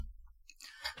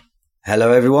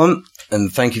Hello, everyone,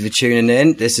 and thank you for tuning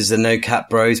in. This is the No Cap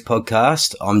Bros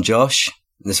podcast. I'm Josh.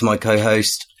 This is my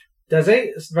co-host, Desi.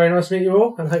 It's very nice to meet you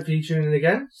all, and hopefully you tune in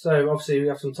again. So, obviously, we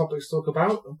have some topics to talk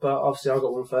about, but obviously, I've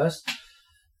got one first.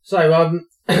 So,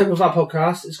 with our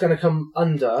podcast, it's going to come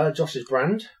under Josh's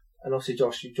brand. And obviously,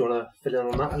 Josh, do you want to fill in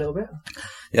on that a little bit?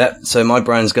 Yeah, so my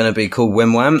brand's going to be called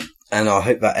Wimwam, and I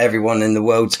hope that everyone in the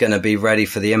world's going to be ready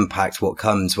for the impact what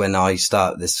comes when I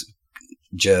start this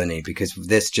journey, because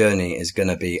this journey is going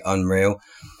to be unreal.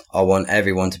 I want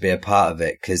everyone to be a part of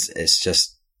it because it's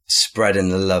just spreading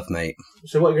the love, mate.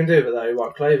 So what are you going to do with it though?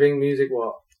 What, clothing, music,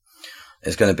 what?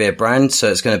 It's going to be a brand,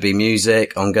 so it's going to be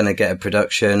music. I'm going to get a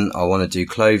production. I want to do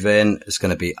clothing. It's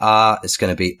going to be art. It's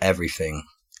going to be everything.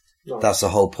 Nice. That's the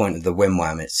whole point of the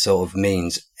Wimwam. It sort of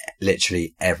means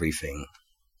literally everything.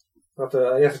 You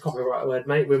have to copyright the word,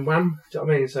 mate. Wimwam. Do you know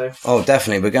what I mean? So. Oh,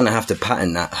 definitely. We're going to have to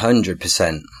patent that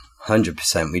 100%.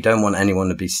 100%. We don't want anyone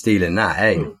to be stealing that,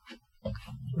 eh?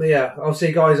 But yeah,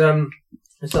 obviously, guys,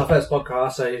 it's our first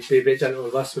podcast, so be a bit gentle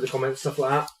with us with the comments, stuff like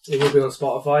that. It will be on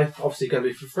Spotify. Obviously, going to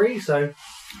be for free, so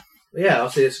yeah,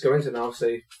 obviously, let's go into it now.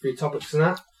 Obviously, a few topics and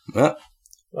that. Yeah.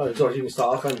 Oh, George, you can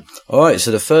start off then. Alright,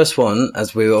 so the first one,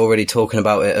 as we were already talking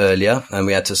about it earlier, and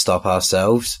we had to stop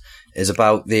ourselves, is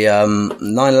about the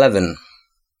 9/11.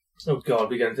 Oh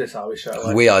God, we're going to this, are we, straight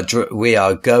away? We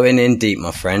are going in deep,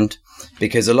 my friend,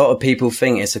 because a lot of people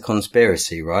think it's a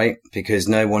conspiracy, right? Because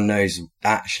no one knows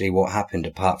actually what happened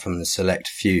apart from the select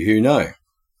few who know.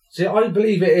 See, I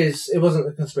believe it is. It wasn't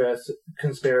a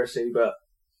conspiracy, but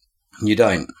you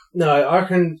don't. No, I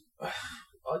reckon.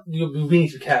 We need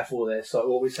to be careful with this, like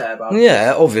what we say about it.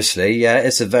 Yeah, obviously, yeah,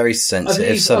 it's a very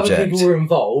sensitive subject. Other people were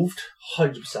involved,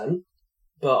 100%,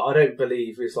 but I don't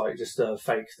believe it's like just a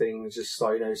fake thing, just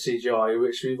like, CGI,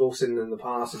 which we've all seen in the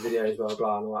past in videos, blah,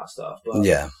 blah, and all that stuff. But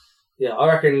yeah, I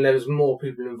reckon there was more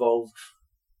people involved,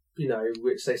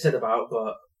 which they said about,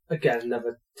 but again,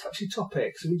 never touchy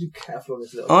topics, so we need to be careful on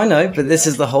this little I know, but this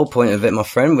is the whole point of it, my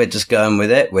friend. We're just going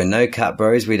with it. We're no cap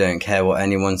bros. We don't care what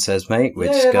anyone says, mate.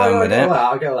 We're just going with it.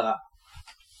 I get that.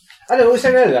 I know what we're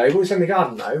saying earlier, though. What we're saying in the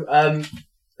garden, though,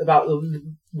 about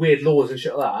the weird laws and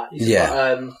shit like that.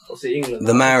 About, obviously England.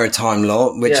 The maritime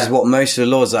law, which is what most of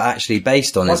the laws are actually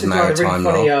based on, is maritime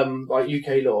law. Like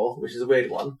UK law, which is a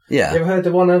weird one. Yeah. You ever heard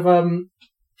the one of,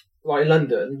 like in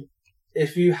London,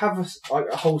 if you have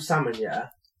a whole salmon,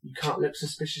 you can't look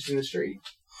suspicious in the street.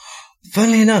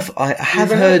 Funnily enough, I have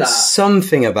heard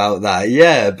something about that,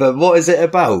 yeah, but what is it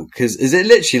about? Because is it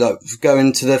literally like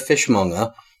going to the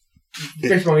fishmonger?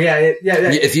 Fishmonger, yeah.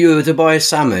 If you were to buy a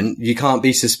salmon, you can't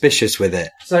be suspicious with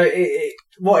it. So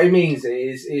what it means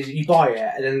is you buy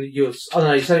it and then you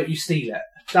steal it.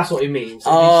 That's what it means.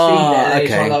 So you steal it and then you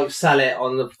try to sell it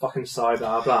on the fucking side,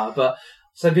 blah, blah, but...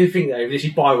 So people think that if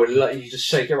you buy one, you just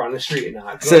shake it around the street and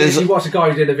that. So you watch a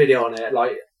guy who did a video on it,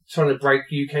 like trying to break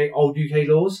old UK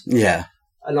laws. Yeah.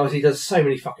 And obviously he does so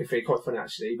many fucking things, quite funny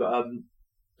actually.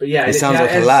 But yeah, it sounds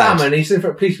like a lad. Salmon, he's in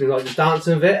front of policemen, like just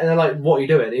dancing with it, and they're like, "What are you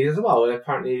doing?" And he goes, "Well,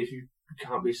 apparently if you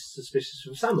can't be suspicious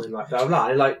of salmon, like blah blah."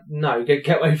 And like, no, get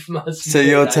away from us. So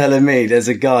you're telling me there's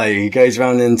a guy who goes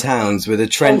around in towns with a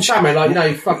trench salmon,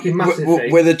 like fucking massive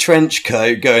thing. With a trench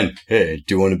coat, going, "Hey,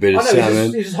 do you want a bit of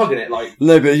salmon?" He's just hugging it, like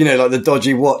no, but like the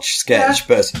dodgy watch sketch. Yeah.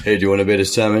 But hey, do you want a bit of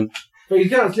salmon? But you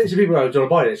can't literally people go, "Do you want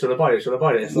to buy this? Do you want to buy this? Do you want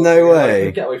to buy this?" No way.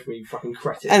 Like, get away from me, you fucking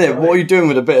cretin. And what are you doing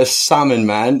with a bit of salmon,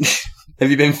 man? Have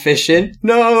you been fishing?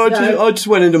 No, I just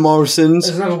went into Morrison's.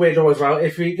 There's another weird law as well.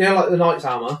 If you like the Knight's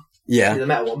armour, the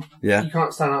metal one, you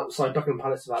can't stand outside Buckingham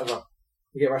Palace for that as well.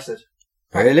 You get arrested.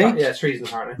 Really? Yeah, it's treason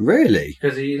apparently. Really?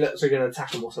 Because he looks like you're going to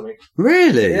attack him or something.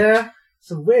 Really? Yeah.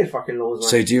 Some weird fucking laws, mate.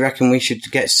 So do you reckon we should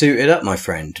get suited up, my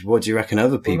friend? What do you reckon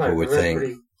other people would think? I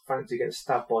really fancy getting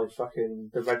stabbed by fucking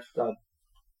the red...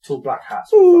 tall black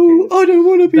hats. Ooh, I don't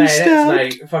want to be stabbed.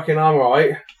 Mate. Fucking, I'm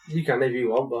alright. You can if you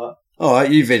want, but...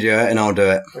 Alright, you video it and I'll do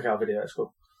it. Okay, I'll video it, it's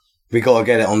cool. We gotta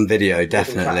get it on video,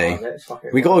 definitely.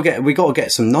 We gotta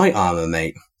get some knight armour,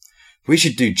 mate. We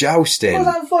should do jousting. What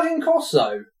does that fucking cost,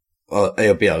 though? Well,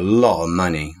 it'll be a lot of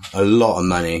money. A lot of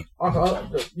money.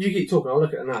 You keep talking, I'll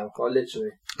look at it now. Like,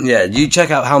 literally. Yeah, you check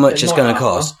out how much it's going to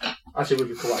cost. Actually, it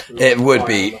would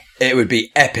be cool. It would be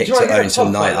epic to own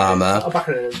some knight armour. I'm back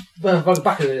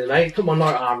in it, mate. Put my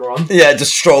knight armour on. Yeah,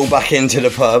 just stroll back into the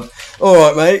pub.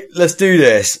 Alright, mate, let's do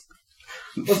this.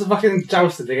 What's the fucking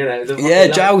jousting thing, isn't it? Yeah,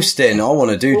 jousting. I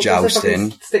want to do jousting.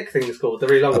 What's the stick thing it's called? The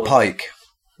really long one. A pike. Is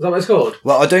that what it's called?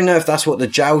 Well, I don't know if that's what the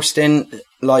jousting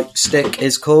stick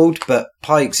is called, but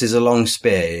pikes is a long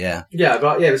spear, yeah. Yeah,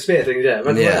 but the spear thing, yeah.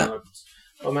 Yeah.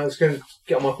 Oh man, I'm just going to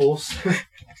get on my horse.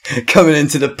 Coming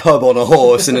into the pub on a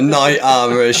horse in a knight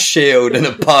armour, a shield and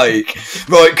a pike.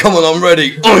 Right, come on, I'm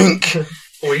ready. Oink!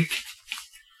 Oink.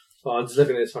 Oh, I'm just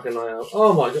looking at this fucking night out.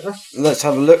 Oh my god. Let's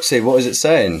have a look, see. What is it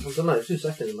saying? I don't know, 2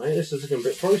 seconds, mate. This is looking a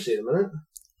bit pricey at the minute.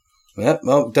 Yep,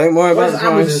 well, don't worry about the price.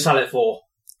 What does Amazon sell it for?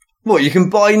 What, you can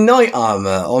buy knight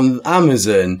armour on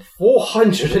Amazon?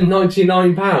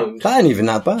 £499? That ain't even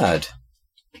that bad.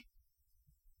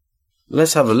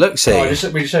 Let's have a look, see. Oh,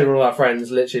 we showed all our friends,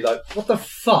 literally like, what the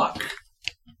fuck?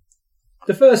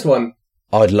 The first one.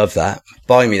 I'd love that.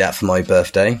 Buy me that for my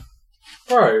birthday.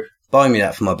 Bro. Buy me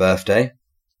that for my birthday.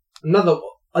 Another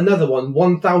one,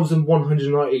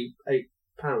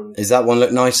 £1,198. Does that one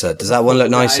look nicer? Does that one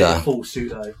look nicer? That is a full suit,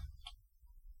 though.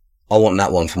 I want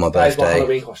that one for my birthday. That is my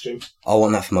Halloween costume. I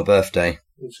want that for my birthday.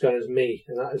 I'm just going as me,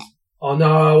 and that is... Oh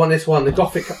no, I want this one. The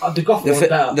gothic one's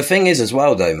better. The thing is as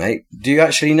well, though, mate, do you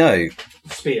actually know?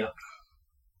 Spear.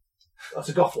 That's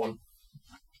a goth one.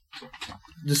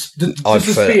 The spear. I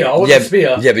want the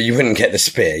spear. Yeah, but you wouldn't get the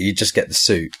spear. You'd just get the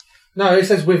suit. No, it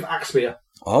says with axe spear.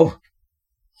 Oh.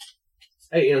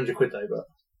 It's £1,800 though, but...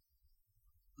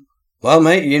 Well,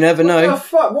 mate, you never know. What the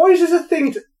fuck? Why is this a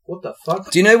thing to... What the fuck?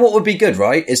 Do you know what would be good,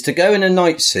 right? Is to go in a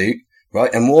night suit,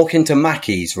 right, and walk into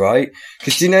Mackey's, right?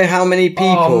 Because do you know how many people...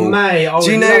 Oh, mate,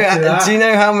 do you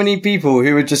know how many people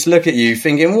who would just look at you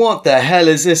thinking, what the hell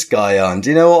is this guy on?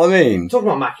 Do you know what I mean? Talking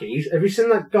about Mackey's, have you seen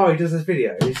that guy who does this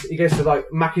video? He goes to, like,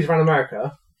 Mackey's around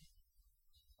America.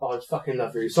 Oh, I fucking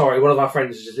love you. Sorry, one of our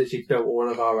friends has just literally built one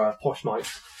of our posh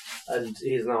mics, and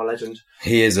he is now a legend.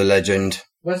 He is a legend.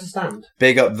 Where's the stand?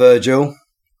 Big up Virgil.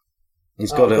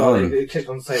 He's got it on. He clicked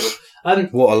on the table.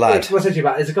 What a lad. What I said to you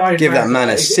about is a guy... Give that man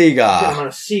a cigar. Give that man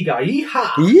a cigar.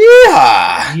 Yeehaw!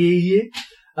 Yeah! Yeah.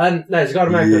 No, there's a guy in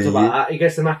America that's about that. He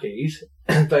goes to Mackey's,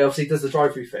 but he obviously does the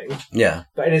drive-through thing. Yeah.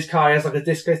 But in his car, he has like a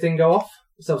disco thing go off.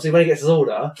 So obviously when he gets his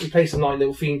order, he plays some like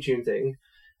little theme tune thing.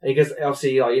 And he goes,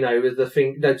 obviously, like, you know, with the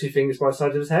thing, 2 fingers by the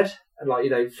side of his head. And like, you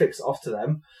know, flicks it off to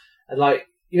them. And like,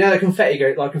 you know, the confetti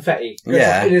goes like in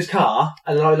his car,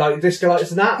 and like disco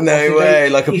lights and that. No way,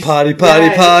 like a party.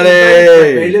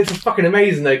 It looks fucking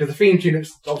amazing though, because the theme tune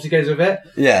obviously goes with it.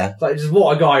 Yeah. Like, just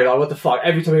what a guy, like, what the fuck.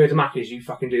 Every time you go to Mackey's, you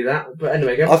fucking do that. But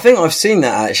anyway, go. I think I've seen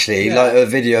that actually, like a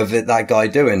video of that guy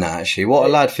doing that actually. What a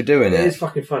lad for doing it. It is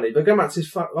fucking funny. But going back to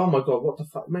this oh my god, what the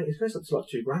fuck, mate, it goes up to like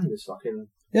 $2,000, this fucking...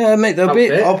 Yeah, mate,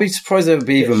 I'll be surprised there'll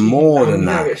be even more than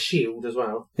that. Now get a shield as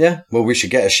well. Yeah, well, we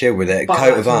should get a shield with it, a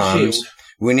coat of arms. Shield.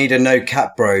 We need a No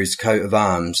Cap Bros coat of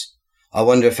arms. I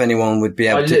wonder if anyone would be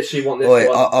able to... I literally want this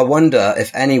one. I wonder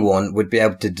if anyone would be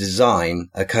able to design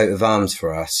a coat of arms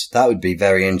for us. That would be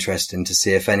very interesting to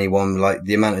see if anyone, like,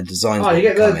 the amount of designs that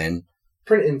would come in.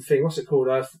 Printing thing, what's it called?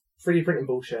 3D printing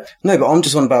bullshit. No, but I'm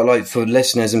just on about, like, for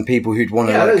listeners and people who'd want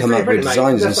to come up with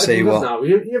designs and see what... Now.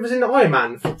 You ever seen the Iron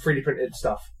Man 3D printed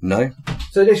stuff? No.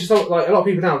 So it's just like a lot of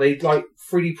people now, they like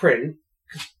 3D print.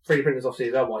 3D printers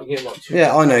obviously they're white. You get like 2.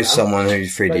 Yeah, I know someone who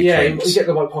 3D prints. Yeah, you get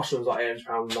the white posh ones like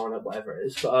 £800, £900, whatever it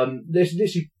is. But they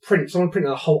literally someone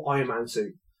printed a whole Iron Man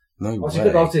suit. No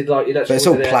way. Obviously, like, but it's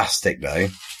all plastic though.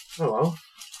 Oh well.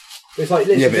 It's like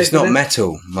yeah, but it's not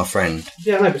metal, my friend.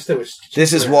 Yeah, no, but still,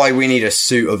 this is why we need a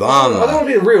suit of armour. I don't want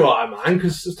to be the real Iron Man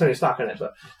because there's Tony Stark in it,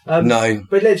 but no.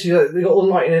 But literally, they got all the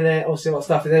lighting in it, obviously, a lot of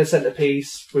stuff, and then a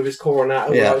centrepiece with his core and that,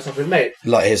 and all that stuff. And mate,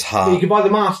 like his heart. You can buy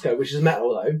the mask, which is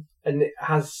metal though, and it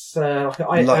has like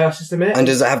an IR system in it. And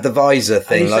does it have the visor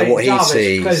thing, like what he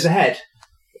sees? Close the head.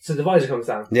 So the visor comes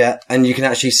down. Yeah, and you can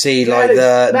actually see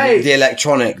the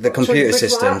electronic, the computer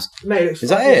systems. Mate, is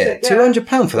that it?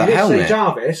 £200 for that helmet?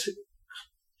 Jarvis.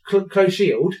 Close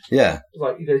shield. Yeah.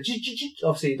 Like, you go,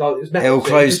 obviously, like, it's metal. It'll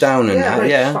close down and that,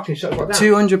 yeah. Fucking shut right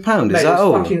down. £200, is that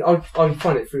all? I'll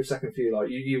find it for a second for you, like,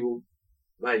 you will,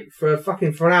 mate, for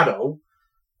an adult,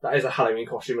 that is a Halloween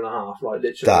costume and a half, like,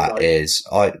 literally. That is.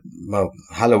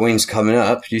 Halloween's coming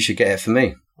up, you should get it for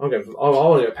me. I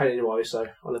want to go Pennywise, so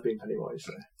I love being Pennywise,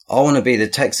 so. I want to be the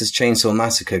Texas Chainsaw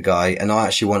Massacre guy, and I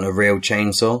actually want a real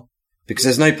chainsaw. Because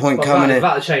there's no point coming in.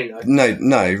 Without a chain, though.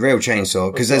 No, real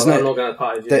chainsaw. Because there's no. I'm not going to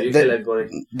party with you. You kill everybody.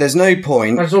 There's no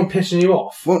point. Imagine someone pissing you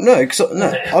off. Well, no,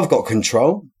 I've got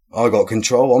control. I'm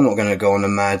not going to go on a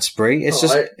mad spree. It's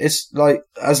just, it's like,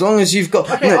 as long as you've got.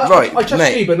 Okay, I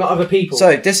trust you, but not other people.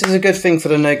 So this is a good thing for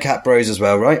the No Cap Bros as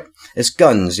well, right? It's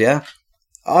guns, yeah.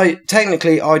 I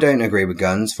don't agree with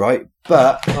guns, right?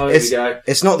 But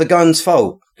it's not the gun's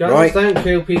fault. Guns don't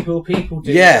kill people, people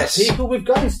do. Yes. People with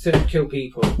guns don't kill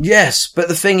people. Yes, but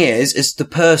the thing is, it's the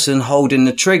person holding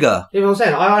the trigger. You know what I'm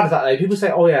saying? I added that though. People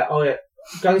say, oh yeah,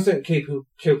 guns don't kill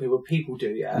people, people do,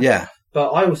 yeah? Yeah. But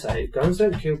I will say, guns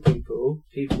don't kill people,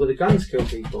 people with the guns kill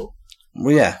people.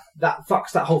 Well, yeah. That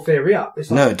fucks that whole theory up.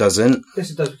 No, it doesn't. Yes,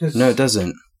 it does, because... No, it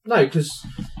doesn't. No, because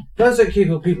guns don't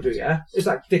kill people do, yeah? It's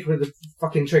like dick with the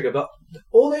fucking trigger, but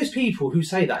all those people who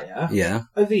say that, yeah? Yeah.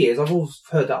 Over the years, I've always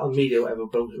heard that on media or whatever.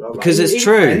 Because it's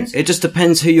true. Friends, it just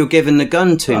depends who you're giving the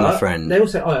gun to, my friend. They all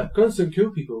say, oh, yeah, guns don't kill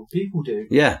people. People do.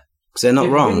 Yeah, because they're not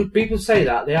wrong. People say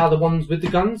that. They are the ones with the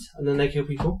guns, and then they kill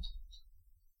people.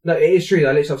 No, it is true.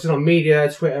 Literally, I've seen on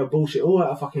media, Twitter, bullshit, all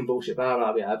that fucking bullshit, blah,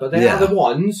 blah, blah. But they are the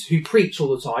ones who preach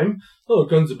all the time, oh,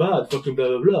 guns are bad, fucking blah,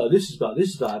 blah, blah, this is bad, this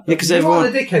is bad. But yeah, because everyone... are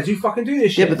the dickheads who fucking do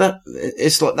this shit. Yeah,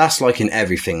 but that's like in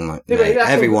everything. Like,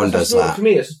 everyone does that. For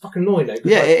me, it's fucking annoying, though.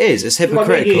 Yeah, it is. It's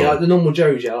hypocritical. Like the normal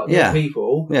Joes, like normal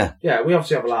people. Yeah. Yeah, we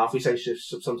obviously have a laugh, we say shit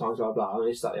sometimes, blah, blah, and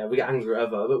it's that, we get angry or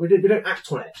whatever, but we don't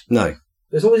act on it. No.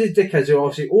 There's always these dickheads who are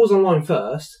obviously always online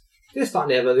first, this, that,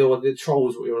 and the other, the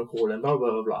trolls, what you want to call them, blah,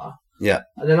 blah, blah, blah. Yeah.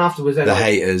 And then afterwards, the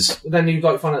haters. Then you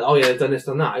find out, oh yeah, they've done this,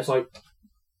 done that. It's like,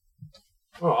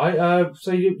 alright,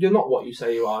 so you're not what you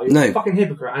say you are. You're a fucking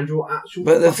hypocrite and you're actual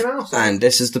fucking arsehole. And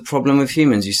this is the problem with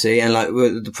humans, you see, and like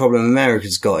the problem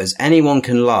America's got is anyone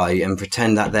can lie and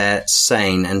pretend that they're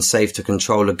sane and safe to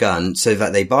control a gun so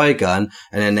that they buy a gun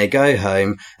and then they go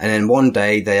home and then one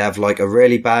day they have like a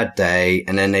really bad day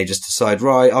and then they just decide,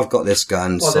 right, I've got this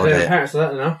gun. Well, they're their parents,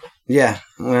 don't know. Yeah.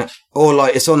 Or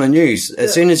like it's on the news.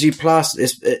 As soon as you plaster,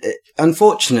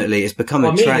 unfortunately, it's become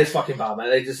a trend. It's fucking bad, man.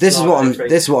 This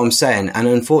is what I'm saying, and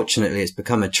unfortunately, it's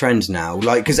become a trend now.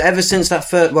 Like, because ever since that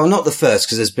first, well, not the first,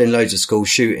 because there's been loads of school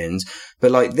shootings,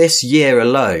 but like this year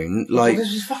alone, like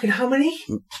this is fucking how many?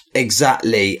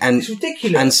 Exactly, and it's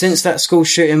ridiculous. And since that school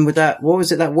shooting with that, what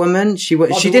was it? That woman? She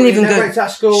didn't even go to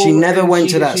that school. She never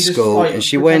went to that school, and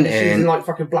she went in like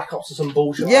fucking Black Ops or some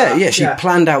bullshit. Yeah, she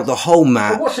planned out the whole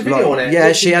map. What's the video on it?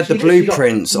 Yeah, she had the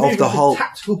blueprints of the whole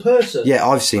tactical person. Yeah,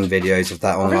 I've seen videos of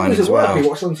that online as well. We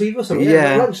watched on TV or something.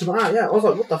 Yeah, I was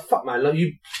like, what the fuck, man? Like,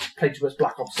 you played too much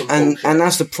Black Ops. And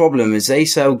that's the problem is they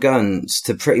sell guns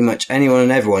to pretty much anyone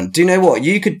and everyone. Do you know what?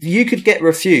 You could get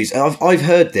refused. I've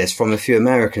heard this from a few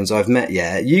Americans I've met.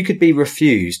 Yeah, you could be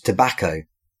refused tobacco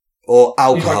or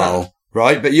alcohol,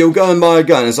 right? But you'll go and buy a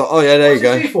gun. It's like, oh yeah, there you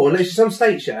go. Literally, some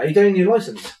states, yeah, you don't need a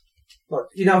license. Like,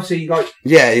 you know, obviously, like...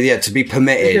 Yeah, to be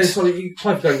permitted. Because, so you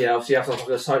type of gun, yeah, obviously you have to have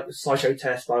like a psycho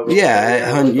test.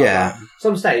 Yeah.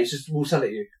 Some states just will sell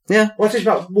it you. Yeah. What's this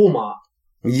about Walmart?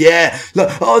 Yeah.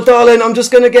 Look, oh, darling, I'm just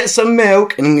going to get some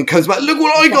milk. And he comes back, look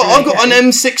what I got. I've got an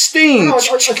M16. No, I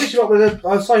said about with a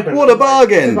Cyberman. What a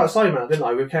bargain. I said about Cyberman, didn't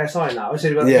I? With KSI and that. I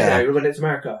said about, we went to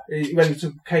America. He went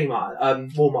to Kmart,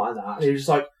 Walmart and that. And he was just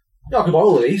like, yeah, I could buy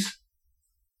all of these.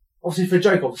 Obviously for a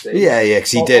joke, obviously. Yeah,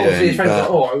 because he didn't. Obviously his friends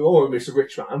were like, oh, Mr.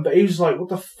 Rich Man. But he was like, what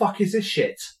the fuck is this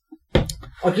shit?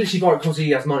 I could literally buy it because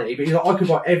he has money, but he's like, I could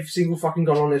buy every single fucking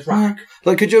gun on this rack.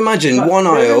 Like, could you imagine one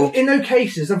aisle? In no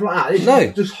cases, stuff like that.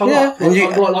 It's just hung up like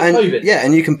COVID. Yeah,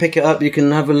 and you can pick it up, you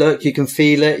can have a look, you can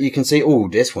feel it, you can see, oh,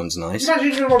 this one's nice.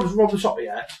 Imagine you're going to rob the shop,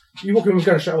 yeah? You walk in with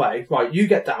a gun straight away, right, you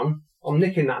get down, I'm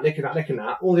nicking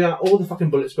that. All the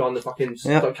fucking bullets behind the fucking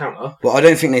counter. Well, I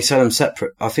don't think they sell them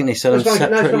separate. I think they sell them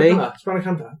separately. It's behind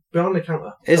the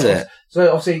counter. Is it? So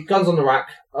obviously, guns on the rack.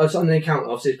 It's on the counter.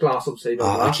 Obviously, it's glass. Obviously,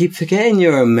 I keep forgetting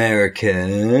you're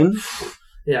American.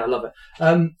 Yeah, I love it.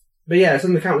 But yeah, it's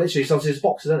on the counter. Literally, so obviously, it's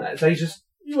boxes, isn't it? So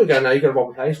you would go now. You got to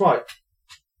rob a place, right?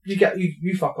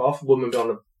 You fuck off. Woman behind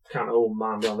the counter, or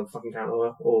man behind the fucking counter,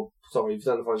 or sorry, if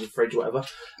you identify as a fridge or whatever.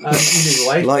 You move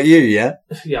away. Like you, yeah?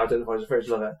 Yeah, I identify as a fridge,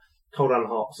 love it. Cold and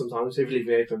hot sometimes, if you leave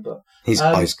me open, but... He's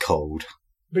ice cold.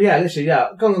 But yeah, literally,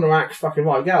 guns on the rack, fucking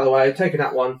right, get out of the way, taking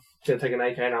that one, gonna take an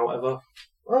AK now, whatever.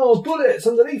 Oh, bullets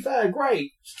underneath there,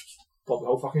 great! Pop the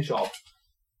whole fucking shop.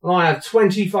 And I had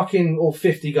 20 fucking, or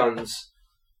 50 guns.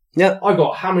 Yep. I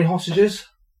got how many hostages?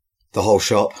 The whole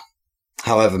shop.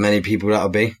 However many people that'll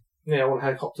be. Yeah, one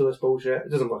helicopter, this bullshit.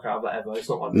 It doesn't work out that ever. It's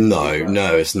not like...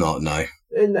 No, it's not, no.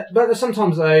 But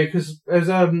sometimes, though, because there's,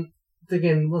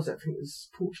 thinking, what was it? I think it was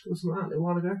Portugal or something like that a little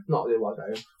while ago. Not a little while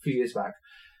ago, a few years back.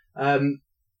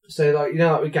 So, like, you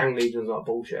know, like with gang leaders and like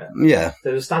bullshit. Yeah.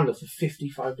 There was a stand-up for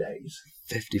 55 days.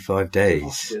 55 days?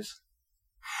 Hostages.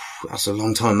 That's a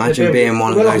long time. Imagine being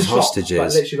one of those hostages.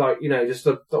 Like, literally, like, you know, just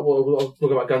we'll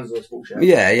talk about guns and this bullshit.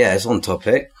 Yeah, it's on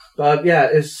topic. But yeah,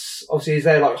 it's obviously it's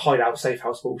their like hideout, safe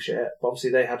house bullshit. But obviously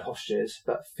they had hostages.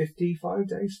 But 55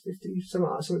 days, 50 something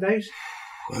like that, some days.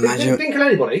 Imagine, didn't kill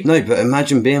anybody. No, but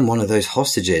imagine being one of those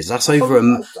hostages. That's over a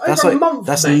month.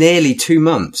 That's mate. Nearly 2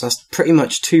 months. That's pretty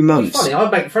much 2 months. It's funny,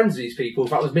 I'd make friends with these people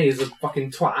if that was me as a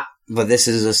fucking twat. But this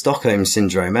is a Stockholm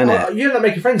syndrome, isn't it? You end up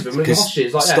making friends with them with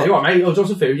hostages. Like, yeah, you want, mate? Do you want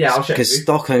some food? Yeah, I'll show you. Because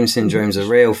Stockholm syndrome's a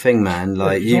real thing, man.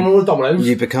 Like,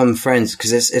 you become friends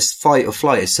because it's fight or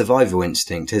flight. It's survival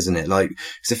instinct, isn't it? Like,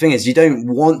 cause the thing is, you don't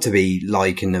want to be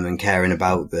liking them and caring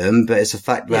about them, but it's a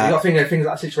fact that... you got to think of things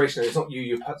like that situation. It's not you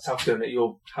yourself doing it.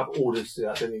 You'll have orders to do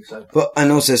that, don't you? So.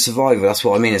 And also survival, that's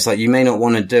what I mean. It's like, you may not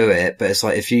want to do it, but it's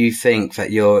like, if you think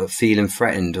that you're feeling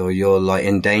threatened or you're like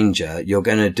in danger, you're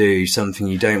going to do something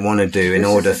you don't want to do in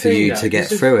order for you to get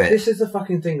through it. This is the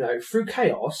fucking thing, though. Through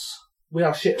chaos, we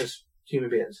are shit as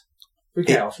human beings. Through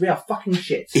chaos, we are fucking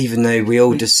shit. Even though we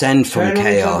all descend from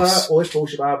chaos. All this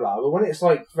bullshit, blah, blah. But when it's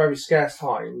like very scarce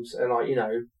times and like, you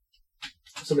know,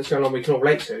 something's going on we can all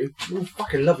relate to, we all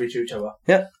fucking love each other.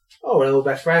 Yeah. Oh, we're all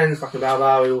best friends, fucking blah,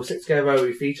 blah, we all sit together,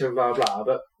 we feed each other, blah, blah.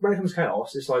 But when it comes to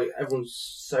chaos, it's like everyone's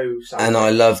so sad. And I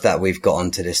love that we've got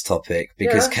onto this topic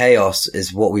because chaos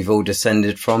is what we've all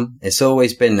descended from. It's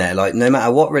always been there. Like, no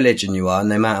matter what religion you are,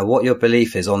 no matter what your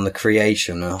belief is on the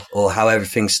creation or how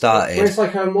everything started. Well, it's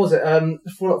like, what was it?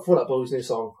 Fall Out Boy's new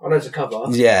song. I know it's a cover.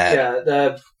 Yeah.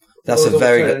 Yeah, that's a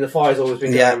very good... And the fire's always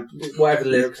been going, whatever the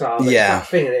lyrics are. It's that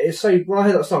thing in it. It's so... When I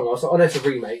heard that song, I was like, I know it's a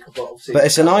remake, but obviously... But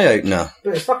it's an eye-opener.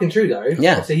 But it's fucking true, though.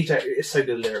 Yeah. Obviously, it's so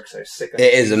good lyrics, so it's sick.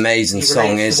 It is an amazing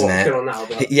song, isn't it? Going on now,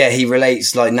 but... He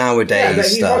relates, like,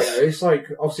 nowadays stuff. Right, though. It's like,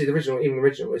 obviously, the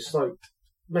original, it's like...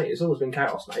 Mate, it's always been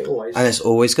chaos, mate, always. And it's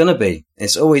always going to be.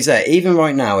 It's always there. Even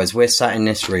right now, as we're sat in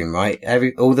this room, right?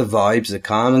 All the vibes are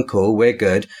calm and cool, we're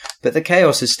good. But the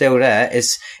chaos is still there.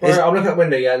 I'm looking out the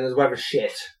window, and the weather's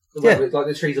shit. Like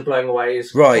the trees are blowing away.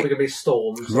 It's probably going to be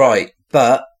storms. So. Right,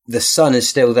 but the sun is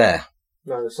still there.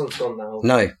 No, the sun's gone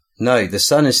now. No, the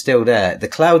sun is still there. The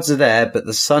clouds are there, but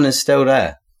the sun is still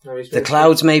there. No, the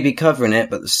clouds may be covering it,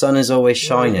 but the sun is always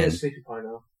shining. He's sleepy pie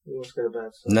now. He wants to go to bed.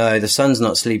 So. No, the sun's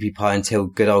not sleepy pie until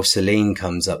good old Celine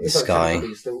comes up the sky.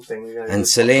 And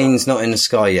Celine's not in the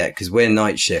sky yet because we're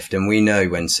night shift and we know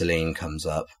when Celine comes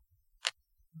up.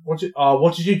 What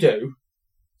did you do?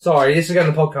 Sorry, this is going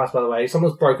to the podcast, by the way.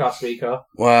 Someone's broke our speaker.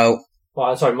 Well...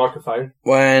 microphone.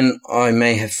 When I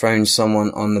may have thrown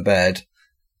someone on the bed,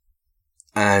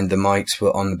 and the mics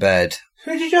were on the bed.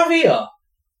 Who did you have here?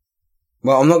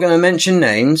 Well, I'm not going to mention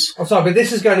names. I'm sorry, but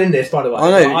this is going in this, by the way.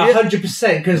 I know.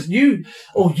 100%, because you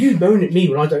moan at me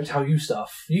when I don't tell you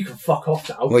stuff. You can fuck off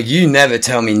now. Well, you never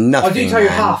tell me nothing, I do tell you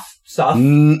half stuff.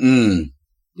 Mm-mm.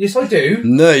 Yes, I do.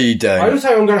 No, you don't. I don't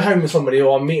tell you I'm going home with somebody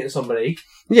or I'm meeting somebody.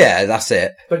 Yeah, that's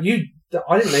it. But I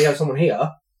didn't know you had someone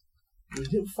here. You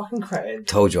little fucking cretin.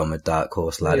 Told you I'm a dark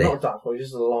horse, laddie. You're not a dark horse, you're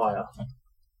just a liar.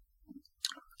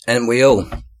 And we all.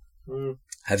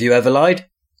 Have you ever lied?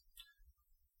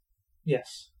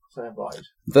 Yes, I have lied.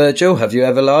 Virgil, have you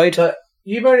ever lied? But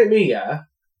you moan at me, yeah,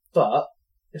 but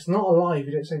it's not a lie if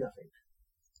you don't say nothing.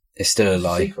 It's still a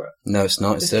lie. It's a secret. No, it's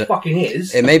not. It fucking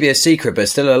is. It may be a secret, but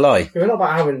it's still a lie. We're not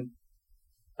about having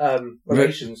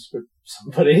relations with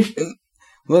somebody.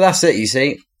 Well, that's it, you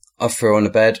see. I threw her on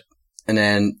the bed, and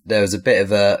then there was a bit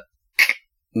of a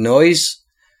noise,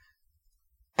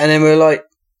 and then we're like,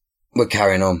 we're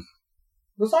carrying on.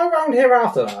 Was I around here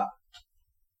after that?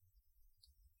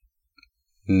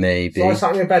 Maybe. So I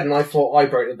sat in your bed and I thought I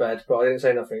broke the bed, but I didn't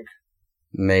say nothing.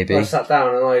 Maybe. And I sat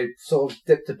down and I sort of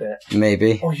dipped a bit.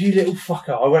 Maybe. Oh, you little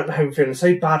fucker. I went home feeling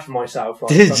so bad for myself. Like,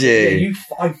 did you? Yeah,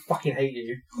 I fucking hate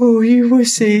you. Oh, you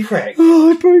wussy. You prick.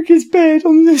 Oh, I broke his bed.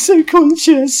 I'm so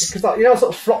conscious. Because, like, I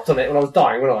sort of flopped on it when I was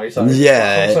dying, wasn't I? So,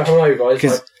 yeah. I was so hungover. I was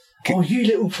like, oh, you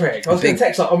little prick. I was going to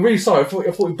text like, I'm really sorry. I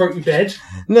thought you broke your bed.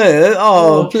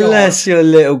 No. Bless your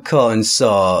little cotton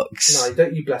socks. No,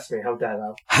 don't you bless me. How dare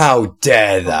thou? How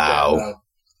dare thou?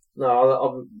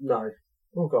 No, no.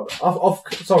 Oh God!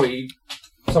 Sorry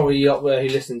up there who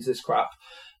listened to this crap.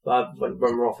 But when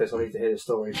we're off this, I need to hear the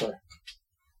story. So,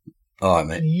 all right,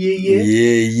 mate. Yeah.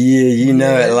 You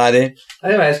know it, laddie.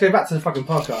 Anyway, let's go back to the fucking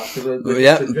podcast.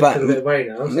 We're back a bit away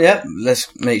now. So. Yep.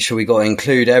 Let's make sure we got to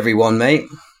include everyone, mate.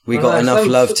 We got enough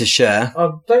love to share.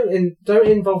 Don't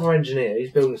involve our engineer.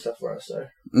 He's building stuff for us. So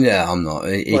yeah, I'm not.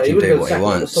 He can do what he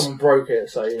wants. Someone broke it,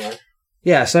 so you know.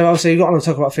 Yeah. So obviously, you got on to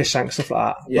talk about fish tanks, stuff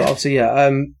like that. Yeah. But obviously, yeah.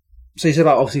 So you said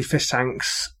about obviously fish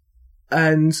tanks,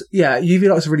 and yeah, UV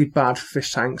lights are really bad for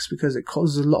fish tanks because it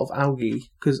causes a lot of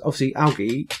algae. Because obviously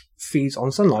algae feeds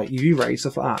on sunlight, UV rays,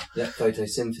 stuff like that. Yeah,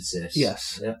 photosynthesis.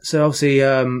 Yes. Yeah. So obviously,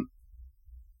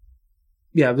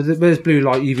 but there's blue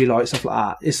light, UV light, stuff like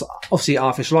that. It's obviously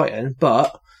artificial lighting,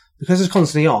 but because it's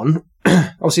constantly on,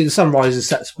 obviously the sun rises,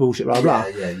 sets, bullshit, blah blah.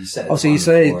 Yeah, you set. Obviously,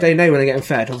 so they know when they're getting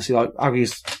fed. Obviously, like algae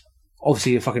is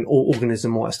obviously a fucking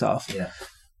organism, all that stuff. Yeah.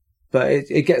 but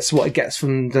it gets what it gets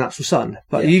from the natural sun.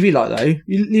 But UV light though,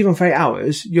 you leave on for 8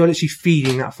 hours, you're literally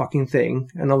feeding that fucking thing,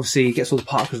 and obviously it gets all the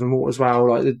particles in the water as well,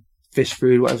 like the fish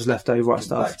food, whatever's left over, that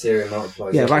stuff. Bacteria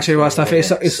multiplies. Yeah, bacteria stuff. It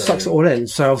sucks it all in.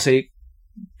 So obviously,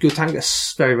 your tank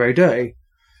gets very, very dirty.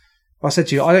 I said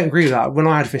to you, I don't agree with that. When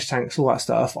I had fish tanks, all that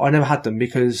stuff, I never had them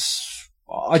because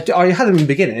I had them in the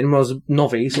beginning when I was a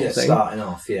novice sort of thing. Starting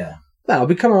off, yeah. No, I'd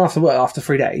be coming after work after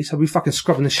 3 days. I'd be fucking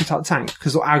scrubbing the shit out of the tank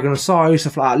because of algae on the side,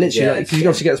 stuff like that. Literally, because you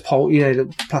obviously get this pole,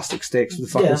 the plastic sticks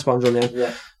with the fucking sponge on there.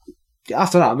 Yeah.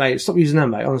 After that, mate, stop using them,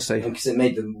 mate, honestly. Because it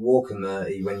made the water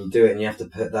murky when you do it, and you have to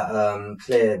put that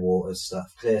clear water stuff,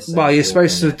 well, you're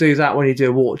supposed to do that when you do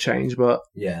a water change, but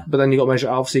then you've got to measure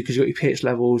it, obviously, because you've got your pH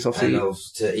levels, obviously. And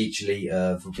to each litre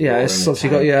of water. Yeah, it's obviously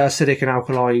got your acidic and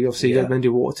alkali, obviously, you got to then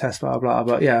do a water test, blah, blah,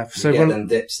 but yeah. So you get them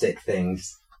dipstick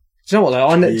things. Do you know what,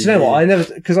 though? Do you know what? I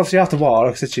never, because obviously after a while,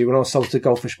 like I said to you, when I was sold to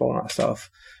Goldfish Bowl and that stuff,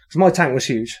 because my tank was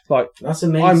huge. Like, that's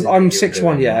amazing. I'm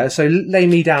 6'1", so lay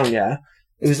me down,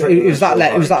 It was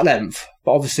that length,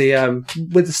 but obviously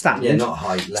with the stand, not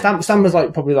height. Stand was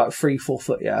like probably like 3-4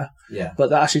 foot, yeah. But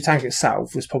the actual tank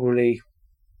itself was probably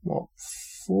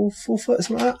 4 foot,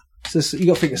 something like that. So you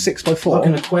got to think of 6x4, like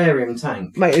an aquarium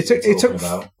tank, mate. It took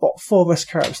what 4 of us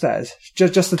to carry upstairs,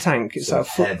 just the tank itself,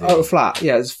 flat.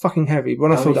 Yeah, it's fucking heavy. But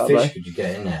when I filled up, how many fish could you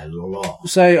get in there? A lot.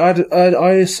 So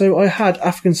I had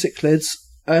African cichlids.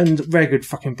 And very good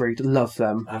fucking breed. Love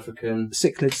them. African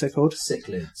cichlids, they're called.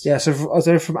 Cichlids. Yeah, so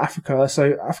they're from Africa.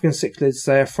 So African cichlids,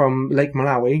 they're from Lake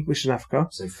Malawi, which is in Africa.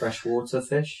 So freshwater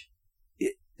fish?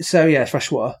 So yeah,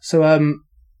 freshwater. So,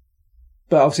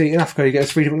 but obviously in Africa you get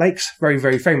 3 different lakes, very,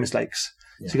 very famous lakes.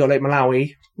 Yeah. So you got Lake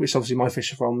Malawi, which obviously my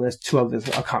fish are from. There's 2 others,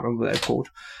 I can't remember what they're called.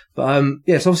 But,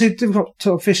 so obviously different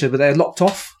type of fish, but they're locked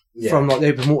off. From like the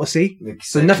open water sea,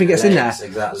 so nothing gets in there.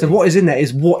 Exactly. So what is in there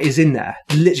is what is in there.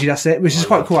 Literally, that's it. Which is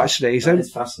quite cool, actually. So it's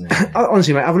fascinating.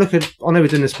 Honestly, mate, have a look at. I know we're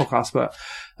doing this podcast, but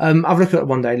have a look at it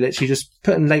one day. Literally, just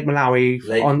put in Lake Malawi.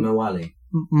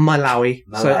 Malawi.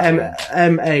 So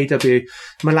MAW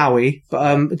Malawi.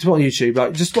 But it's on YouTube.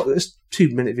 Like just what this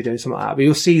 2-minute video, something like that. But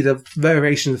you'll see the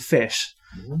variation of fish.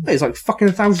 It's like fucking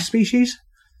 1,000 species,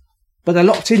 but they're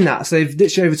locked in that. So they've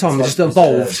literally over time just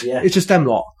evolved. It's just them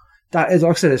lot. That is,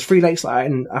 like I said, there's 3 lakes like that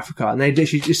in Africa, and they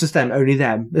literally, it's just them, only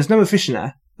them. There's no other fish in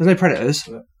there. There's no predators.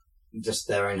 Just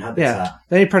their own habitat. Yeah.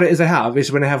 The only predators they have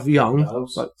is when they have young.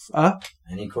 Like,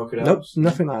 any crocodiles? Nope,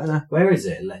 nothing like that in there. Where is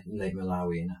it? Lake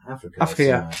Malawi in Africa? Africa,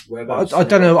 yeah. Whereabouts? I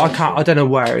don't know, I don't know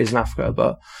where it is in Africa,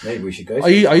 but. Maybe we should go. I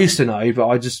used to know, but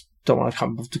I just don't want to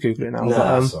come to Google it now. No,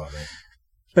 that's all right, mate.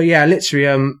 But yeah, literally,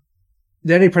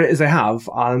 the only predators they have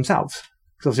are themselves.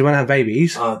 Because obviously when they have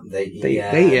babies, they eat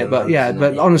it.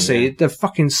 But honestly, they're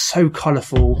fucking so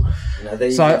colourful. They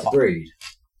easy to breed.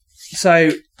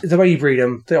 So the way you breed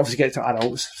them, they obviously get to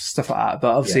adults, stuff like that.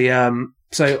 But obviously,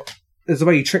 so there's the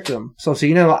way you trick them. So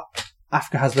obviously, like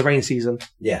Africa has the rain season,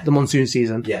 the monsoon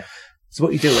season. Yeah. So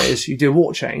what you do is you do a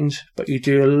water change, but you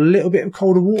do a little bit of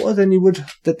colder water than you would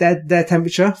their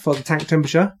temperature for the tank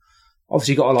temperature.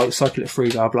 Obviously, you got to like cycle it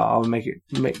through, blah blah, and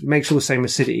make sure the same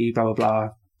acidity, blah blah blah.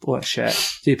 All that shit,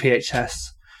 do pH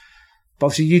tests. But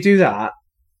obviously you do that,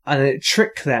 and it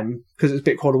trick them, because it's a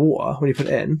bit colder water when you put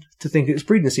it in, to think it's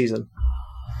breeding season.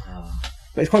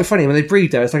 But it's quite funny, when they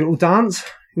breed there, it's like a little dance.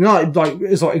 Like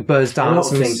exotic birds dance. A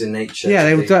lot of things in nature. Yeah,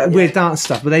 they would do weird dance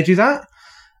stuff, but they do that.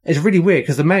 It's really weird,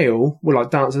 because the male will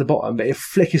like dance at the bottom, but he'll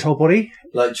flick his whole body.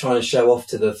 Like trying to show off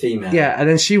to the female. Yeah, and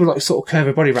then she will like sort of curve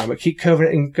her body around, but keep curving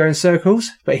it and go in circles.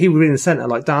 But he will be in the centre,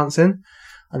 like dancing.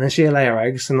 And then she'll lay her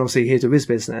eggs, and obviously he'll do his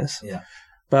business. Yeah.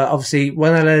 But obviously,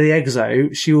 when they lay the eggs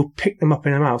out, she will pick them up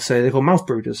in her mouth. So they're called mouth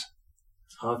brooders.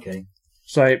 Okay.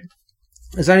 So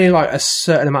there's only like a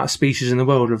certain amount of species in the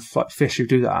world of like fish who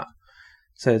do that.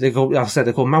 So they're called, like I said,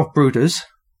 they're called mouth brooders.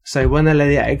 So when they lay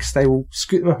the eggs, they will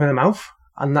scoop them up in their mouth,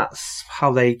 and that's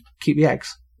how they keep the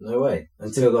eggs. No way.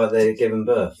 Until like they're given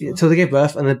birth. Yeah, until they give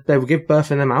birth, and they will give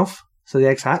birth in their mouth, so the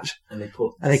eggs hatch, and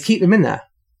they keep them in there.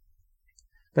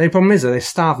 The only problem is that they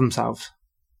starve themselves.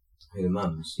 Who, the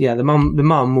mums? Yeah, the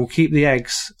mum will keep the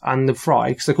eggs and the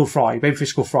fry, because they're called fry. Baby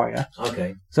fish are called fry, yeah?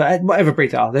 Okay. So whatever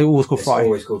breed they are, they're always called fry.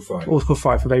 Always called fry. Always called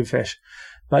fry for baby fish.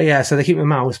 But yeah, so they keep them in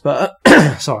mouths, but...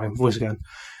 sorry, voice again.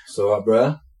 So what,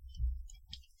 bruh?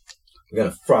 We're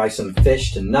going to fry some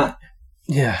fish tonight.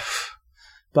 Yeah.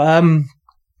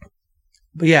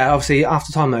 But yeah, obviously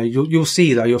after time though, you'll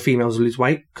see though your females will lose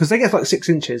weight, because they get like 6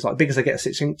 inches, like big as they get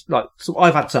 6 inch. Like, so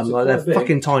I've had some, like they're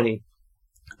fucking tiny,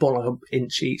 but like an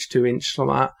inch each, 2 inch,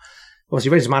 something like that.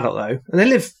 Obviously raise them adult though, and they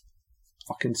live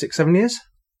fucking 6-7 years.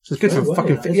 So it's good for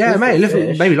fucking. Yeah, mate,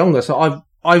 live maybe longer. So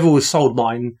I've always sold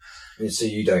mine. So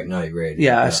you don't know, really.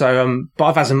 Yeah, so, but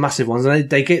I've had some massive ones,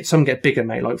 and some get bigger,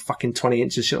 mate, like fucking 20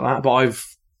 inches, shit like that, but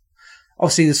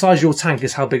obviously the size of your tank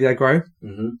is how big they grow.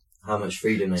 Mm-hmm. How much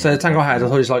feeding they So the tank I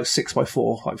thought it was like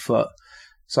 6x4, like foot.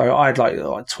 So I had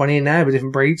like 20 in there with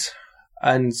different breeds,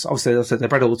 and obviously they're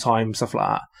bred all the time, stuff like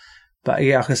that. But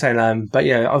yeah, like I say,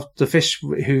 the fish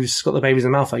who's got the babies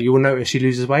in the mouth, you will notice she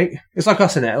loses weight. It's like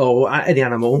us in it, or any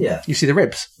animal. Yeah. You see the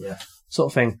ribs. Yeah.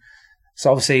 Sort of thing. So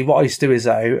obviously what I used to do is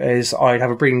I'd have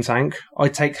a breeding tank.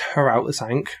 I'd take her out the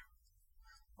tank,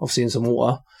 obviously in some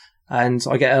water, and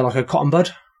I get her like a cotton bud,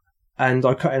 and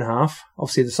I cut it in half.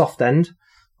 Obviously the soft end,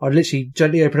 I'd literally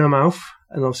gently open her mouth,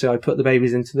 and obviously I put the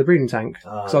babies into the breeding tank.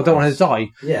 So I don't want her to die.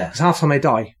 Yeah. Because half the time they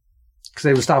die. Because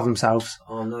they will starve themselves.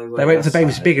 Oh, no way. They wait for the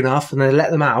babies big enough, and they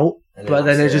let them out, but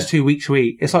then they're just too weak to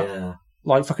eat. It's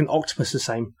like fucking octopus the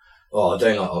same. Oh, I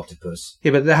don't like octopus.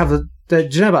 Yeah, but they have do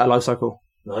you know about their life cycle?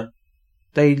 No.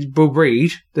 They will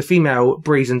breed. The female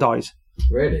breeds and dies.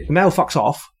 Really? The male fucks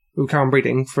off. Will carry on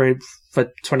breeding for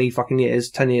 20 fucking years,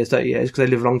 10 years, 30 years, because they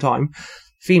live a long time.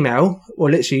 Female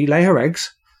will literally lay her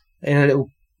eggs in a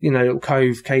little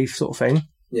cave sort of thing.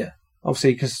 Yeah.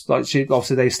 Obviously, because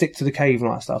obviously they stick to the cave and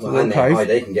all that stuff. Well, and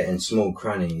they can get in small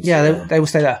crannies. Yeah, they will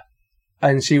stay there,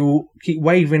 and she will keep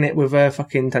waving it with her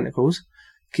fucking tentacles,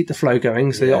 keep the flow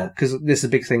going. So because this is a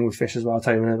big thing with fish as well. I'll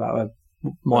tell you about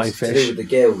my fish. To do with the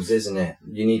gills, isn't it?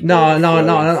 You need no. I'm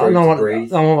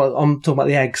talking about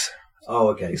the eggs. Oh,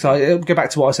 okay. So I'll go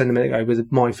back to what I said a minute ago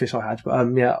with my fish I had, but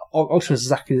octopus is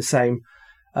exactly the same.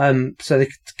 So they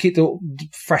keep the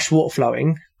fresh water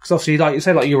flowing. Because obviously, like you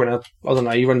say, like you're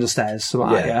in the stairs,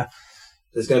 something like that, yeah.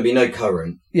 There's going to be no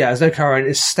current. Yeah, there's no current.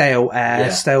 It's stale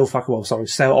air, stale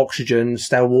oxygen,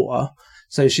 stale water.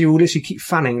 So she will literally keep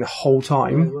fanning the whole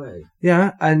time. No way.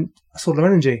 Yeah, and that's all their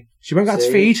energy. She won't go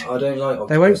to feed. I don't like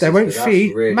octopus. They won't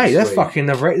feed. Really mate, they're sweet. fucking,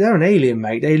 they're an alien,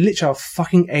 mate. They literally are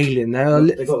fucking alien.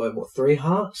 They've got like, 3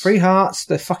 hearts? 3 hearts.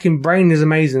 Their fucking brain is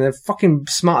amazing. They're fucking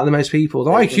smarter than most people.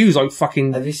 Their IQ's like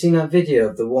fucking... Have you seen that video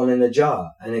of the one in the jar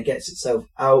and it gets itself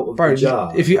out of the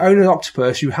jar? If you own an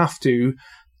octopus, you have to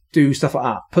do stuff like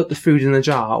that. Put the food in the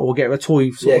jar or get a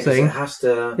toy sort of thing. It has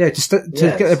to... Yeah, to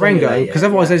get their brain going. Because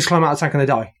otherwise they just climb out of the tank and they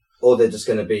die. Or they're just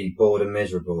going to be bored and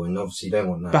miserable, and obviously you don't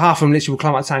want that. But half of them literally will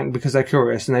climb out the tank because they're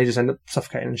curious and they just end up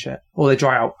suffocating and shit. Or they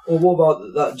dry out. Or what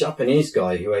about that Japanese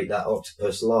guy who ate that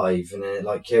octopus live and then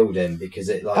it killed him because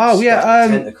it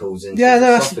tentacles into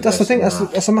that's the thing. That's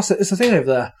the thing over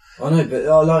there. I know,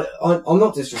 but I'm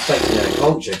not disrespecting their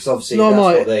culture because obviously that's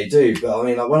what they do. But I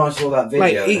mean, like when I saw that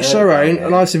video, each their own.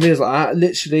 And I've seen videos like that.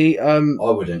 Literally, I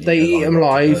wouldn't. They eat them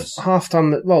live. Half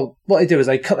time. Well, what they do is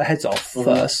they cut their heads off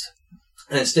first.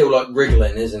 And it's still like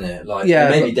wriggling, isn't it? Like it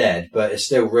may be dead, but it's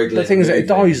still wriggling. The thing is that it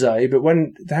dies though, but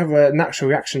when they have a natural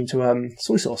reaction to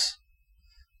soy sauce.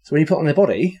 So when you put it on their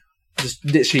body, it just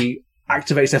literally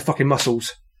activates their fucking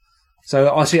muscles.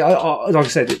 So I see, like I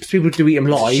said, people do eat them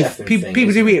live. People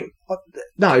do eat them.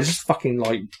 No, it's just fucking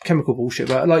like chemical bullshit.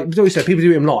 But like we always said, people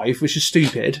do eat them live, which is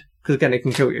stupid because again, it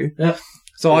can kill you. Yeah.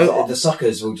 So the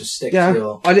suckers will just stick to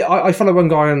your... I follow one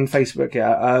guy on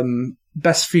Facebook,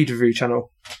 Best Food Review channel.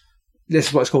 This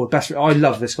is what it's called. I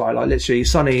love this guy. Like literally,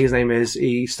 Sonny, his name is.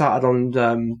 He started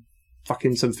on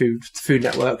fucking some food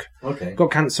network. Okay.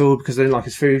 Got cancelled because they didn't like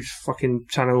his food fucking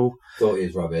channel. Thought he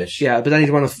was rubbish. Yeah, but then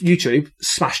he went off YouTube,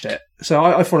 smashed it. So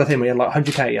I followed him. He had like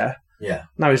 100k. Yeah. Yeah.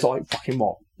 Now he's like fucking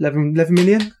what 11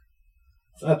 million.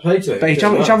 I played to him. But he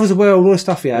travels the world, all this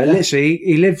stuff. Yeah. Literally,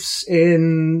 he lives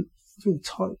in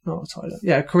Thailand.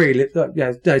 Yeah, Korea.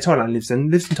 Thailand lives in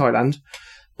Thailand.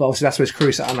 But obviously that's where his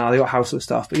crew's at now. They got house and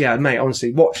stuff. But yeah, mate,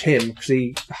 honestly, watch him because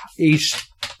he's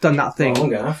done that thing. I'm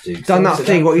going to have to. Done that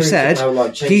thing, what he said.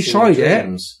 He tried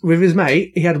it with his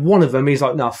mate. He had one of them. He's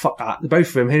like, no, fuck that. Both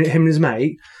of them, him and his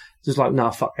mate, just like, no,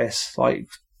 fuck this. Like,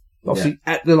 obviously,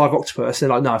 at the live octopus, they're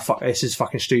like, no, fuck this is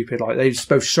fucking stupid. Like, they just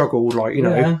both struggled, like, you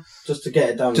know. Just to get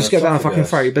it down. Just get down the fucking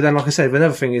throat. But then, like I said,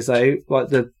 another thing is like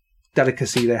the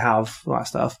delicacy they have, all that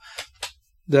stuff.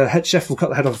 The head chef will cut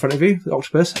the head off in front of you, the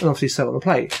octopus, and obviously serve it on the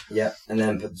plate. Yeah, and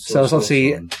then put the so it's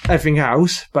obviously everything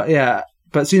else, but as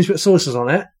soon as you put sauces on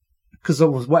it, because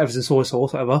whatever's in soy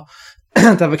sauce, whatever, to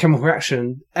have a chemical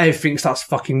reaction, everything starts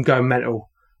fucking going mental.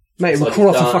 Mate, it will crawl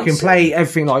off the fucking plate,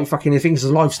 everything like fucking, it thinks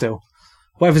it's alive still.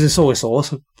 Whatever's in soy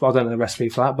sauce, I don't know the recipe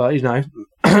for that, but you know,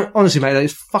 honestly, mate,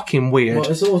 it's fucking weird.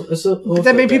 Well, it's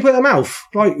then many people in the mouth.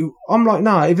 Like, I'm like,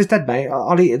 nah, if it's dead, mate,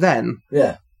 I'll eat it then.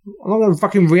 Yeah. I'm not going to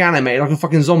fucking reanimate like a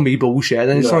fucking zombie bullshit and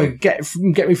then try to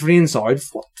get me from the inside.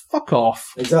 Fuck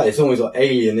off. Exactly. It's almost like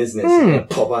Alien, isn't it? It's going to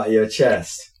pop out of your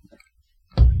chest.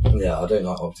 Yeah, I don't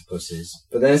like octopuses.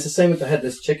 But then it's the same with the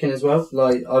headless chicken as well.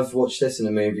 Like, I've watched this in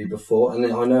a movie before, and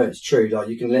I know it's true. Like,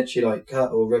 you can literally, like,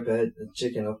 cut or rip a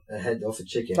head off a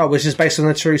chicken. Oh, which is based on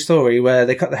a true story where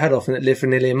they cut the head off and it lived for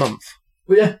nearly a month.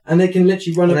 Well, yeah, and they can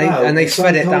literally run about. And they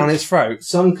fed it down its throat.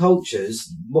 Some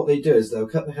cultures, what they do is they'll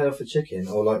cut the head off a chicken,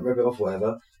 or, like, rip it off,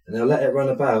 whatever, and they'll let it run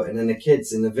about, and then the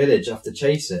kids in the village have to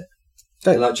chase it.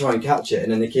 They like try and catch it,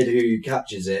 and then the kid who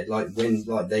catches it, like wins,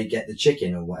 like they get the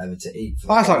chicken or whatever to eat.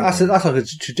 That's like a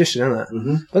tradition, isn't it?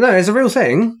 Mm-hmm. But no, it's a real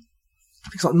thing. I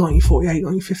think it's like 1948,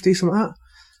 1950, something like that.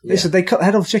 Yeah. They said they cut the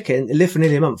head off the chicken. It lived for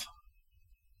nearly a month.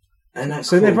 And that's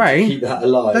so cool their brain, keep that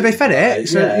alive. No, they fed it.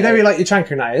 So you know, like your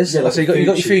chancre that is. Yeah, like so you got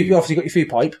your food. You obviously got your food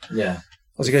pipe. Yeah.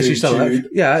 Obviously goes through your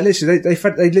stomach. Yeah, literally, they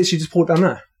literally just poured it down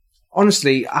there.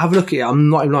 Honestly, have a look at it. I'm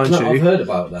not even lying to you. I've heard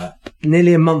about that.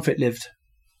 Nearly a month it lived.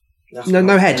 That's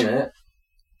no head.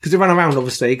 Because it ran around,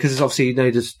 obviously, because it's obviously,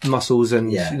 there's muscles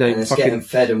and, and fucking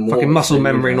fed and fucking muscle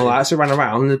memory and all that. So it ran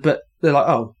around, but they're like,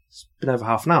 oh, it's been over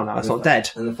half an hour now. It's not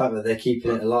dead. And the fact that they're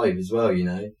keeping it alive as well,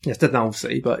 Yeah, it's dead now,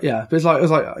 obviously, but yeah. But it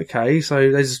was like, okay, so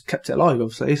they just kept it alive,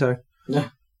 obviously, so. Yeah.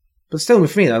 But still,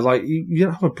 with me, I was like, you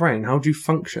don't have a brain. How do you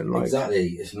function? Like,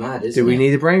 exactly. It's mad, isn't it? Do we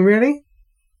need a brain, really?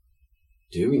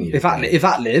 Do we need a brain? If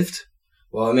that lived?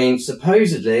 Well, I mean,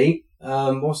 supposedly,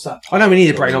 what's that? I know we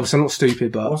need a brain, obviously, I'm not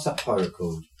stupid, but. What's that pirate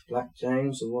called? Black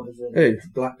James, or what is it? Who?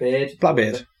 Blackbeard.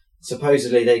 Blackbeard.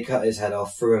 Supposedly they cut his head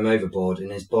off, threw him overboard,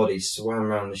 and his body swam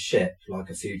around the ship like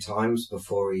a few times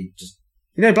before he just...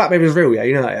 Blackbeard was real, yeah?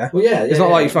 You know that, yeah? Well, yeah. It's not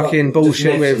like fucking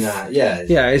bullshit with... Yeah.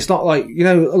 Yeah, it's not like...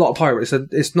 a lot of pirates,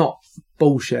 it's not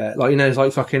bullshit. Like, it's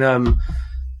like fucking...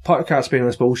 Pirate Caribbean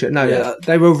was bullshit. No,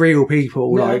 they were real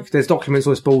people. Yeah. Like, there's documents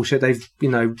all this bullshit. They've,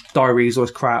 diaries, all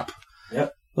this crap.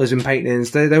 Yep. There's been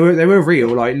paintings. They were real.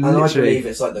 Like, and literally. I believe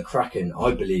it's like the Kraken.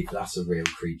 I believe that's a real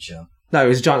creature. No,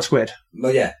 it's a giant squid.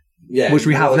 Well, yeah. Yeah. Which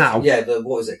we have now. Yeah,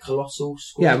 what is it? Colossal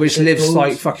squid? Yeah, which lives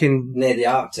like fucking... near the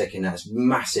Arctic, and that's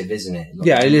massive, isn't it? Like,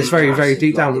 yeah, it lives very, very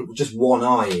deep down. Just one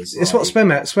eye is... It's what sperm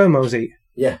whales eat.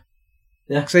 Yeah.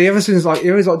 Yeah. So ever since,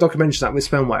 there is documentaries that with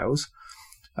sperm whales,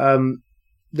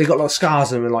 they got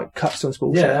scars on them and cuts on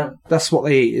bullshit. Yeah. That's what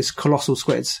they eat, is colossal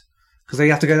squids. Because they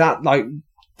have to go that,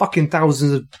 fucking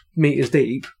thousands of meters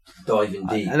deep. Diving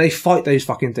deep. And they fight those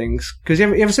fucking things. Because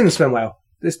you ever seen a sperm whale?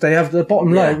 They have the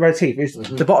bottom row of teeth.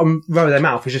 The bottom row of their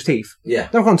mouth is just teeth. Yeah.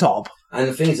 They're on top. And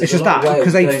the thing is, it's just that,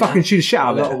 because they fucking shoot the shit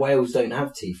out of it. A lot of whales don't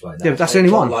have teeth like that. Yeah, but that's the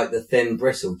only one. The thin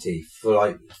bristle teeth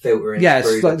for filtering. Yeah,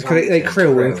 it's because they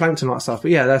krill and plankton and that stuff.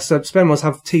 But yeah, sperm whales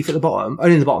have teeth at the bottom,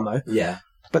 only in the bottom though. Yeah.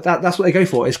 But that's what they go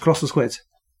for, is colossal squids.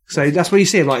 So that's what you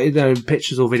see in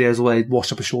pictures or videos where they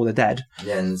wash up ashore, they're dead.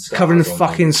 Yeah, and covering the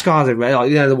fucking scars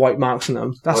everywhere, the white marks on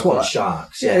them. That's what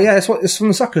sharks. Yeah, that's what it's from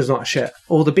the suckers, not shit.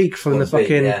 Or the beak from the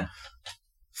fucking. Yeah.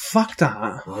 Fuck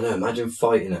that. I know. Imagine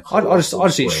fighting a. I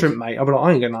just eat shrimp, mate. I'd be like,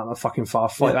 I ain't going that fucking far.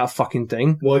 Fight that fucking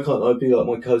thing. Why can't I be like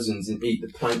my cousins and eat the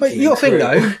plankton? But you got to think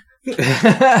though.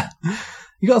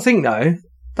 You got to think though.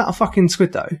 That fucking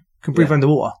squid though can breathe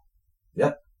underwater.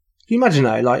 Yeah. Can you imagine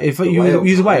though, if you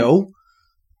use a whale,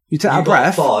 you take that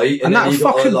breath, and that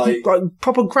fucking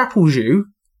proper grapples you,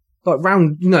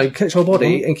 round, catch your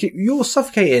body, and you're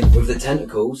suffocating. With the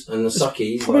tentacles and the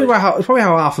suckies. Probably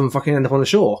how half of them fucking end up on the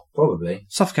shore. Probably.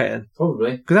 Suffocating.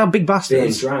 Probably. Because they're big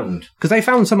bastards. Being drowned. Because they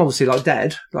found some obviously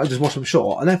dead, just washed up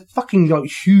shore, and they're fucking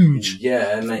huge.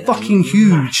 Yeah, mate. Fucking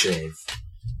huge. Massive.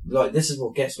 This is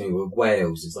what gets me with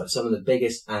whales. It's some of the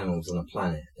biggest animals on the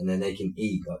planet, and then they can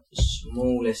eat the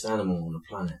smallest animal on the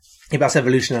planet. Yeah, that's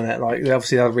evolution, isn't it? They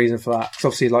obviously have a reason for that. Because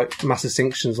obviously, mass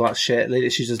extinctions, shit, they literally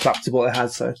just adapted what they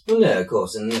had, so. Well, yeah, of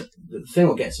course. And the thing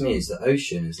what gets me is the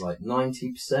ocean is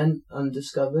 90%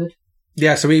 undiscovered.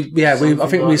 Yeah, so I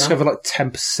think we discovered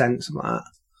 10%, something like that.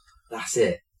 That's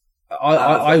it.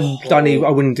 I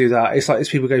wouldn't do that. It's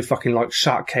people go fucking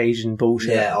shark cage and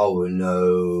bullshit. Yeah, oh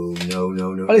no.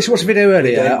 I literally watched a video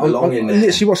earlier. I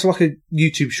literally watched a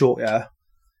YouTube short, yeah.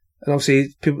 And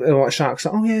obviously people are sharks,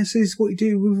 oh yeah, this is what you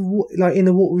do with in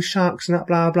the water with sharks and that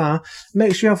blah blah.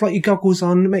 Make sure you have your goggles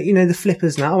on, make the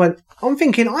flippers now. I'm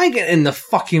thinking I get in the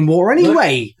fucking water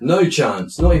anyway. No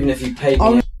chance. Not even if you paid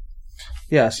me.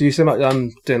 Yeah, so you said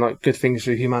doing good things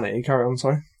for humanity. Carry on,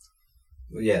 sorry.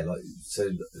 Yeah, so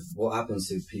what happens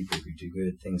to people who do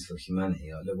good things for humanity?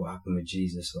 Look what happened with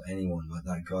Jesus or anyone,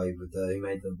 that guy who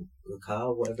made the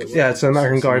car, whatever it was. Yeah, it's an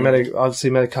American guy who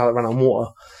made a car that ran on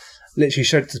water. Literally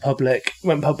showed it to the public,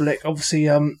 went public, obviously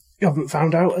government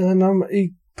found out, and then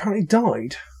he apparently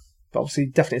died. But obviously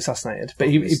definitely assassinated. But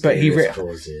he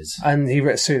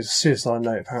wrote a suicide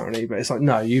note apparently, but it's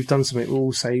no, you've done something that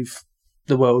will save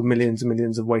the world millions and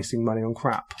millions of wasting money on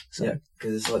crap. So. Yeah,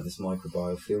 because it's like this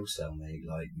microbial fuel cell, mate.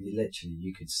 Like,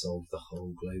 you could solve the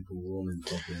whole global warming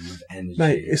problem with energy.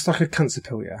 Mate, it's like a cancer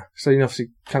pill, yeah. So, obviously,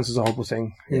 cancer's a horrible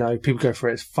thing. You know, people go for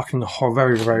it. It's fucking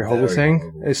very, very horrible thing.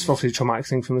 Horrible, it's obviously a traumatic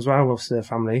thing for them as well, obviously their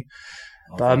family.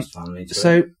 Family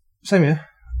so, same here.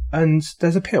 And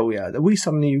there's a pill, yeah, that we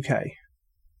sell in the UK.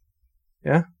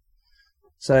 Yeah?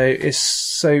 So,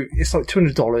 it's like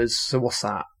 $200. So, what's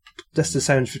that? Let's just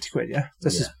say 150 quid, yeah?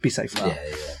 Let's just be safe for that.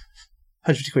 Yeah.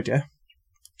 150 quid, yeah?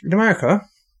 In America,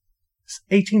 it's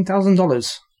 $18,000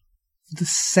 for the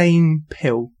same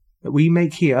pill that we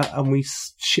make here and we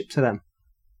ship to them.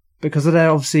 Because they're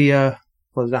obviously, they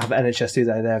don't have NHS, do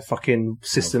they? Their fucking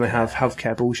system, they have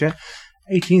healthcare bullshit.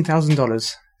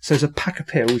 $18,000. So it's a pack of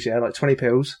pills, yeah, like 20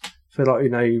 pills for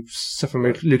like, suffering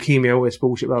with leukemia, all this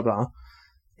bullshit, blah, blah.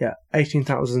 Yeah,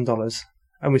 $18,000.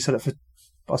 And we sell it for,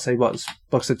 I'll say, like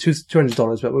I said,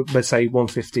 $200, but let's say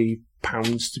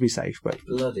 £150 to be safe. But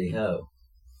bloody hell!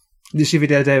 This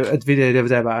video the other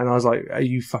day about it, and I was like, "Are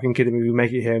you fucking kidding me? We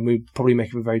make it here, and we probably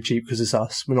make it very cheap because it's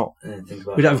us. We're not.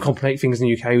 We don't complicate things in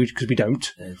the UK because we don't."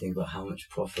 And think about how much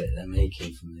profit they're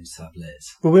making from those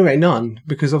tablets. Well, we make none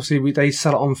because obviously they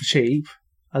sell it on for cheap,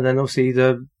 and then obviously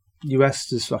the US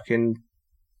just fucking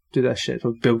do their shit.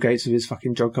 Bill Gates with his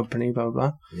fucking drug company, blah blah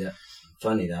blah. Yeah.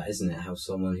 Funny that, isn't it? How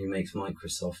someone who makes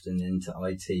Microsoft and into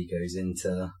IT goes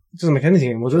into... It doesn't make anything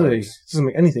anymore, does he? It doesn't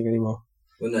make anything anymore.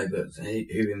 Well, no, but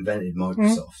who invented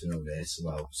Microsoft and all this?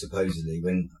 Well, supposedly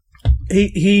when...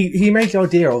 He made the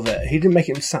idea of it. He didn't make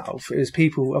it himself. It was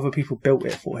other people built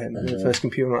it for him, the first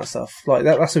computer and all that stuff. Like,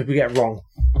 that's what people get wrong.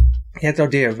 He had the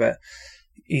idea of it.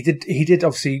 He did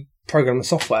obviously program the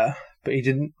software, but he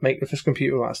didn't make the first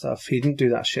computer and all that stuff. He didn't do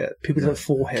that shit. People did it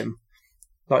for him.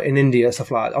 Like in India,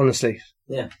 stuff like that, honestly.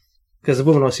 Yeah. Because the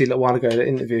woman I see a little while ago at the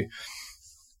interview,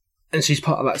 and she's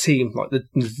part of that team, like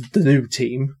the new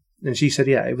team, and she said,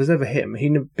 yeah, it was ever him. He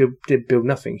did build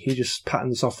nothing. He just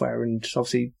patterned the software and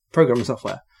obviously programmed the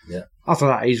software. Yeah. After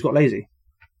that, he just got lazy.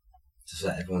 Just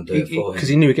let everyone do it for him. Because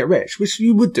he knew he'd get rich, which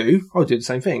you would do. I would do the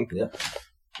same thing. Yeah.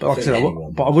 But like I said,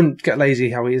 I wouldn't get lazy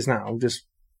how he is now, just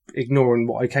ignoring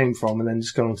what I came from and then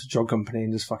just going on to drug company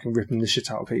and just fucking ripping the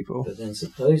shit out of people. But then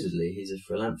supposedly he's a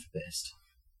philanthropist,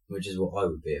 which is what I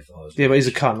would be if I was. Yeah, but he's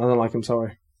a cunt. I don't like him,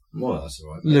 sorry. Well, that's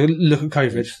alright. Look at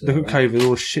COVID. Look at COVID,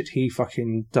 all the shit he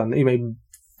fucking done. He made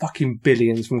fucking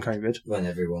billions from COVID. When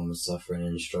everyone was suffering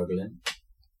and struggling.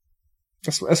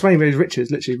 That's why he made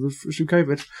riches, literally, through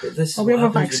COVID. We have a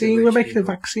vaccine, we're making a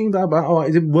vaccine, blah, blah. Oh,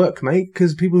 it didn't work, mate,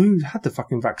 because people who had the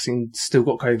fucking vaccine still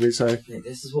got COVID, so... Mate,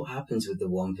 this is what happens with the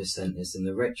 1%ers and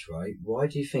the rich, right? Why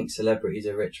do you think celebrities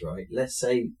are rich, right? Let's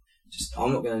say,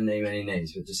 I'm not going to name any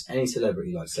names, but just any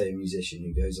celebrity, like, say, a musician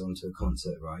who goes on to a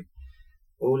concert, right?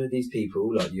 All of these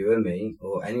people, like you and me,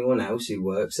 or anyone else who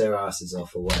works their asses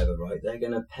off or whatever, right? They're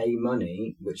going to pay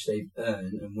money, which they've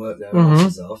earned and work their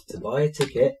asses off, to buy a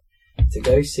ticket, to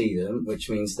go see them, which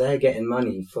means they're getting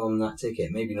money from that ticket.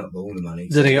 Maybe not all the money.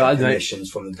 Commissions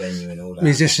from the venue and all that.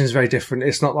 Musicians very different.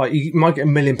 It's not like you might get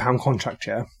 £1 million contract,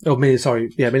 yeah, or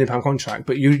 £1 million contract,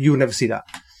 but you will never see that.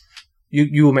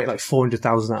 You will make like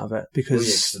 400,000 out of it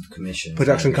because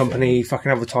production company, fucking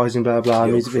advertising, blah blah,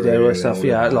 music video and stuff.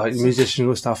 Yeah, like musicians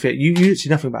and stuff. Yeah, you see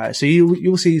nothing about it. So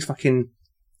you'll see fucking.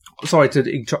 Sorry to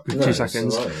interrupt you 2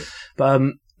 seconds, but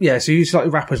yeah. So you see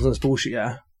like rappers and this bullshit,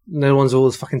 yeah. No one's all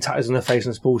fucking tattoos on their face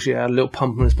and this bullshit, a little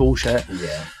pump on this bullshit.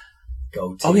 Yeah.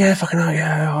 Gold teeth. Oh yeah, fucking hell,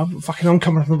 yeah. I'm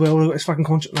coming from the world, I've got this fucking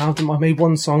contract now, I made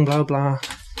one song, blah, blah.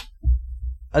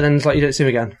 And then it's like, you don't see him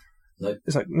again. Nope.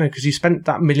 It's like, no, because you spent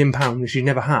that £1 million which you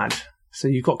never had. So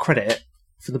you've got credit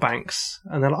for the banks.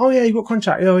 And they're like, oh yeah, you got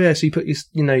contract. Oh yeah, so you put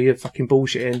your fucking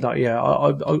bullshit in, like, yeah,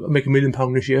 I'll make £1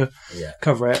 million this year,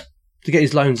 cover it, to get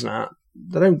his loans and that.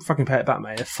 They don't fucking pay it back,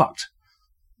 mate. They're fucked.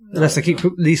 Unless they keep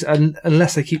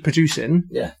producing,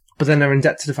 but then they're in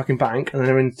debt to the fucking bank, and then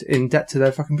they're in debt to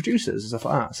their fucking producers and stuff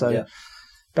like that. So,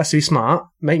 best to be smart,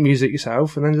 make music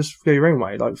yourself, and then just go your own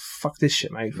way. Like, fuck this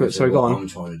shit, mate. So go on. I'm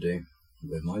trying to do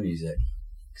with my music,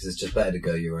 because it's just better to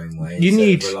go your own way.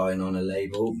 Instead of relying on a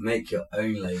label, make your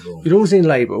own label. You'd always need a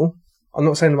label. I'm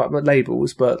not saying about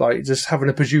labels, but like just having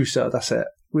a producer. That's it,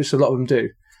 which a lot of them do.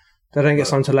 They don't get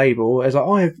signed to label. It's like,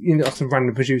 oh, you know, some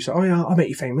random producer. Oh yeah, I'll make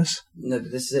you famous. No,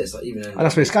 but this is it. It's like even and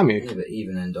that's where they scam you. Yeah, but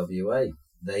even NWA,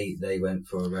 they went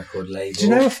for a record label. Do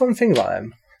you know a fun thing about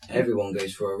them? Everyone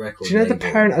goes for a record. Do you know label. The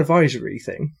parent advisory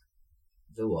thing?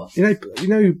 The what? You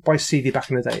know, buy CD back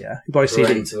in the day. Yeah, you buy CD.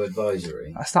 Parental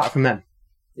advisory. I started from them.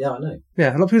 Yeah, I know.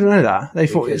 Yeah, a lot of people don't know that. They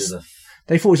thought it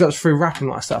was through rap and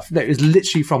all that stuff. No, it was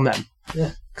literally from them.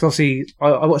 Yeah. Because obviously,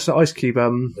 I watched the Ice Cube.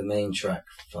 The main track,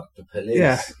 Fuck the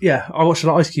Police. Yeah. I watched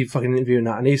the Ice Cube fucking interview and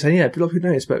that, and he was saying, yeah, a lot of people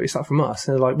know this, but it's that from us.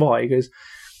 And they're like, why? He goes,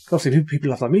 obviously people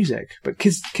love that music, but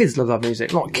kids love that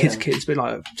music. Not kids, but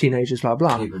like teenagers, blah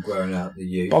blah. People growing out the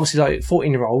youth. But obviously, like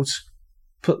 14-year-olds,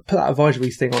 put that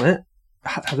advisory thing on it.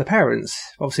 Have the parents.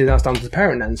 Obviously, that's down to the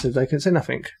parent then, so they can say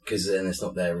nothing. Because then it's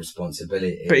not their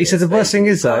responsibility. But he said the worst thing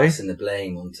is though. Passing the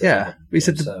blame onto he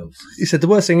said the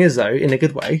worst thing is though, in a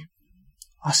good way,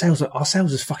 our sales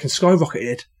has fucking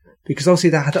skyrocketed because obviously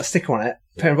they had that sticker on it,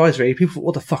 parent advisory. People thought,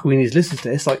 what the fuck, we need to listen to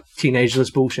this, like teenagers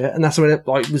bullshit, and that's when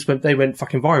it they went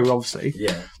fucking viral. Obviously,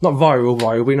 not viral,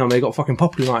 but you know they got fucking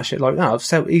popular and that shit. Like no,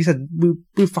 he said we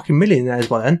were fucking millionaires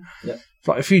by then. Yeah.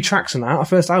 Like a few tracks on that, our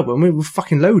first album, we were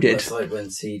fucking loaded. It's like when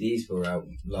CDs were out.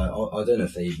 Like I don't know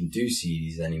if they even do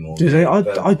CDs anymore. Do they?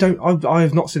 I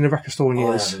have not seen a record store in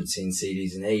years. I haven't seen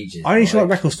CDs in ages. I only see like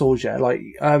record stores, like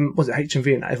was it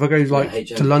HMV and that? If I go like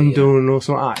to London or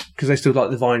something like that, because they still like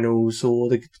the vinyls or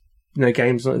the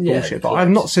games and bullshit. But I have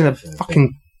not seen a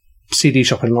fucking CD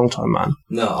shop in a long time, man.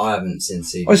 No, I haven't seen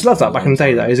CDs. I just loved that back in the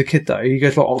day though. As a kid though, you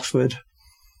go to like Oxford.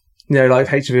 You know, like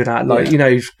HMV and that, like, you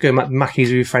know, go to Mackey's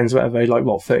with your friends, whatever, like,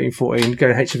 13, 14, go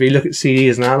to HMV, look at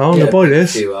CDs and that, I'm going to buy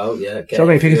this. Pick a few out, yeah. Pick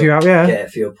a few out, yeah. Get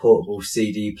it for your portable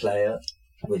CD player,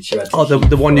 which you had to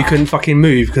the one you couldn't fucking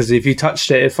move, because if you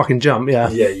touched it, it'd fucking jump, yeah.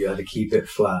 Yeah, you had to keep it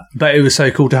flat. But it was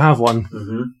so cool to have one.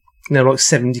 Mm-hmm. And they were like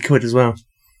 70 quid as well.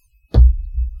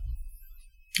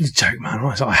 It's a joke, man.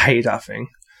 I hated that thing.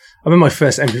 I remember my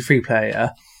first MP3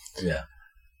 player, yeah.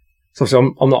 So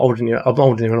obviously I'm not older than you. I'm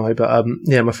older than you and I, but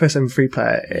my first MP3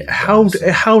 player, it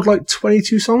held like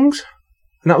 22 songs,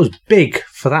 and that was big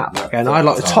for that back then. I had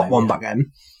like the top one back then.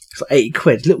 It's like 80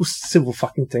 quid, little silver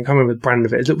fucking thing. I can't remember the brand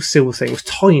of it. It's a little silver thing. It was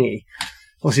tiny.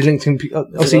 Obviously linked in.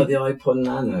 Was it like the iPod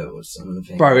Nano or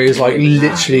something? Bro, it was like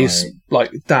literally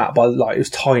like that, but like it was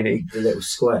tiny. The little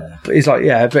square. But it's like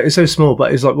but it's so small.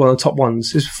 But it's like one of the top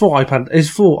ones. It's for iPod. It's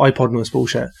for iPod and all this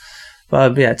bullshit.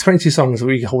 But 22 songs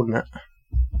were you holding it.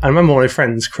 I remember one of my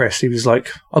friends, Chris, he was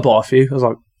like, I bought a few. I was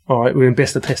like, alright, we're in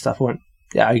Bicester pissed up. I went,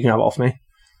 yeah, you can have it off me.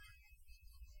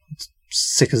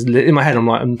 In my head,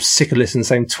 I'm sick of listening to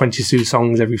the same 22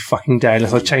 songs every fucking day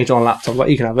unless I change it on a laptop. Like,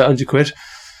 you can have it, 100 quid.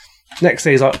 Next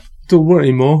day, he's like, don't want it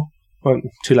anymore. I went,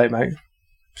 too late, mate.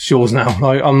 It's yours now.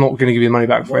 Like, I'm not going to give you the money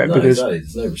back for it because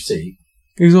there's no receipt.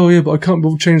 He goes, oh yeah, but I can't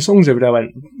bother changing songs every day. I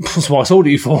went, that's what I sold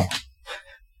it you for.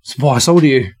 That's what I sold it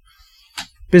you.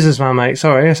 Businessman, mate.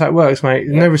 Sorry, that's how it works, mate.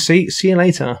 Yeah. No receipt. See you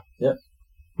later. Yep.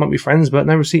 Might be friends, but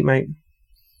no receipt, mate.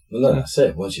 Well, no, that's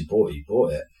it. Once you bought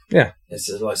it. Yeah. It's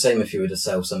like same if you were to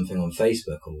sell something on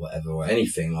Facebook or whatever or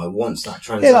anything. Like once that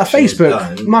transaction, that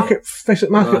Facebook is done, Facebook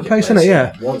marketplace, isn't it?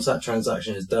 Yeah. Once that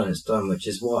transaction is done, it's done. Which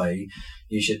is why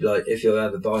you should if you're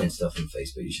ever buying stuff on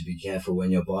Facebook, you should be careful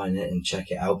when you're buying it and check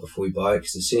it out before you buy it.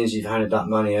 Because as soon as you've handed that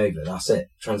money over, that's it.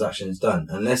 Transaction is done.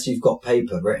 Unless you've got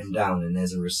paper written down and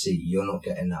there's a receipt, you're not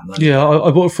getting that money. Yeah, I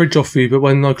bought a fridge off you, but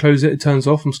when I close it, it turns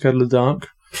off. I'm scared of the dark.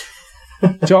 Do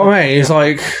you know what I mean? It's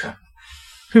like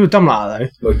people are dumb like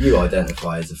that, though. Well, you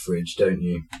identify as a fridge, don't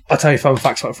you? I'll tell you fun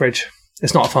facts about a fridge.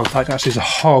 It's not a fun fact, actually. It's a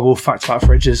horrible fact about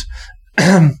fridges.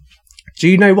 Do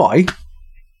you know why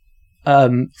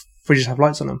fridges have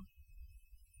lights on them?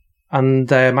 And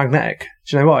they're magnetic.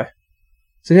 Do you know why?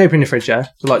 So you open your fridge, the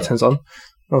light turns on.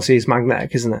 Obviously, it's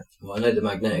magnetic, isn't it? Well, I know the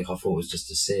magnetic, I thought was just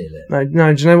to seal it.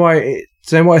 No, do you know why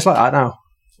it's like that now?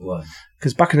 Why?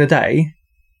 Because back in the day,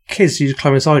 kids used to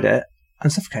climb inside it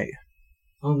and suffocate.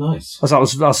 Oh, nice. I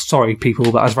was sorry,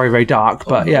 people, but that's very, very dark.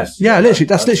 But nice. Literally,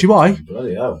 that's literally why.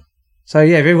 Bloody hell. So if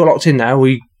you ever got locked in there,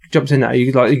 we jumped in there.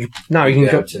 You can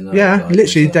go. Yeah,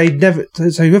 literally, they never.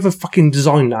 So whoever fucking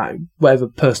designed that, whatever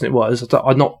person it was,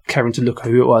 I'm not caring to look at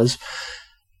who it was.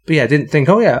 But didn't think,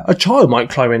 a child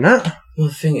might climb in that. Well,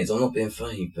 the thing is, I'm not being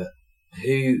funny, but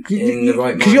who in the right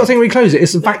mind? Because you got to think when you close it,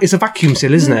 it's a vacuum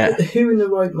seal, isn't it? Who in the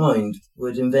right mind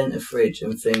would invent a fridge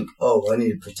and think, I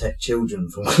need to protect children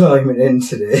from climbing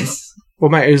into this? Well,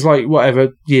 mate, it was like whatever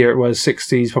year it was,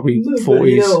 60s, probably 40s.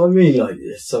 You know what I mean? Like,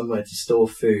 there's somewhere to store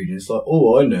food. It's like,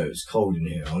 I know it's cold in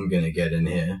here. I'm going to get in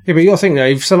here. Yeah, but you got to think,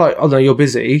 though, you're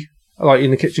busy, like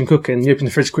in the kitchen cooking, you open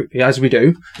the fridge quickly, as we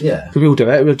do. Yeah. Because we all do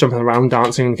it. We're jumping around,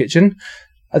 dancing in the kitchen.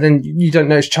 And then you don't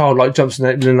know, child jumps in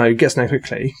there, gets in there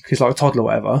quickly, because like a toddler or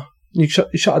whatever. You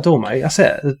shut the door, mate. That's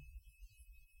it.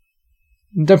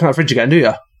 You don't open that fridge again, do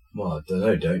you? Well, I don't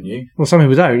know, don't you? Well, some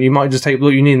people don't. You might just take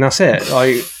what you need and that's it.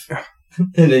 Like,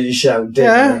 and then you shout,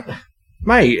 yeah.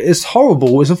 Mate, it's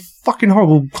horrible. It's a fucking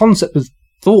horrible concept of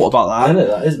thought about that. I know,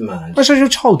 that is mad. That's your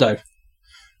child, though.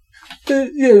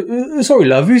 Sorry,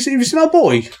 love. Have you seen that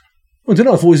boy? I don't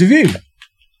know. I thought it was with you.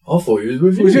 I thought he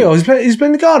was with you. He's playing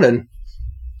in the garden.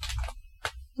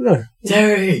 No.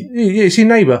 Terry! Yeah, it's your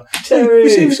neighbour. Terry!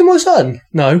 Hey, you seen my son?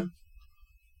 No.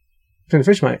 It's in the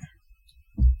fridge, mate.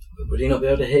 But would he not be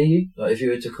able to hear you? Like, if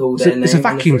you were to call their name. It's a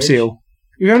vacuum seal.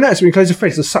 You ever noticed when you close the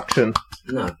fridge, the suction?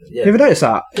 No, but yeah. You ever noticed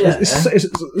that? Yeah.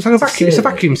 It's like a vacuum. It's a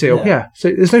vacuum seal. Yeah. So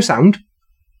there's no sound.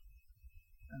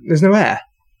 There's no air.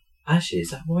 Actually, is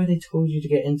that why they told you to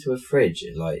get into a fridge,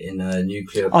 like in a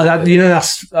nuclear? Oh,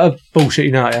 that's bullshit.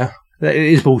 You know, yeah, it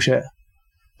is bullshit.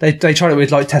 They tried it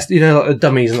with like test, like the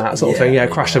dummies and that sort of thing. Yeah,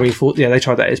 crash dummy. Yeah, they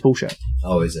tried that. It's bullshit.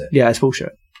 Oh, is it? Yeah, it's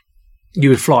bullshit. You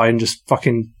would fly and just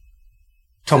fucking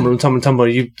tumble.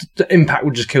 The impact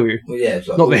would just kill you. Well, yeah,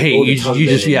 like not the heat.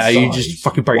 You just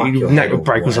fucking break. Your neck would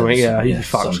break or something. Yeah, you'd be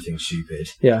fucked. Something stupid.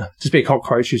 Yeah, just be a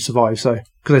cockroach. You survive. So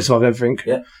because they survive everything.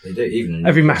 Yeah, they do. Even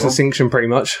every mass extinction, pretty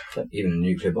much. Even a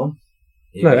nuclear bomb.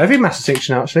 No, every mass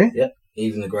extinction actually. Yeah,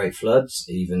 even the Great Floods.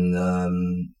 Even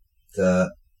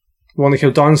the one that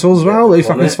killed dinosaurs as well. They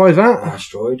fucking survived that.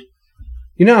 Asteroid.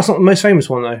 That's not the most famous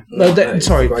one though. No,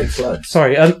 sorry. Great Floods.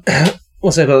 Sorry.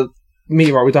 What's it about?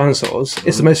 Meteorite with dinosaurs.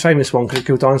 It's the most famous one because it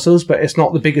killed dinosaurs, but it's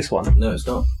not the biggest one. No, it's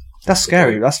not. That's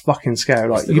scary. That's fucking scary.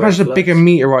 Like, you imagine a bigger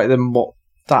meteorite than what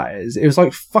that is. It was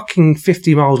like fucking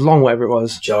 50 miles long, whatever it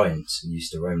was. Giants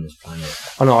used to roam this planet.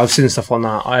 I know, I've seen stuff on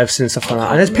that.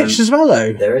 And there's pictures as well,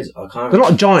 though. There is. I can't. They're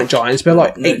not giants. They're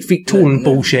like 8 feet tall and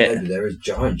bullshit. No, there is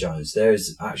giants. There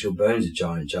is actual bones of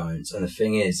giants. And the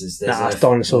thing is there's that's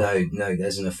dinosaur. No,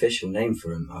 there's an official name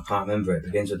for them. I can't remember. It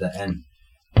begins with the N.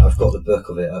 I've got the book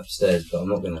of it upstairs, but I'm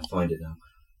not going to find it now.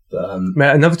 But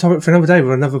mate, another topic for another day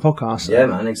with another podcast. Yeah,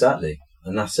 man, exactly.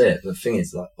 And that's it. But the thing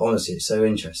is, like, honestly, it's so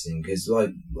interesting because,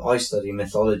 like, I study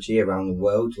mythology around the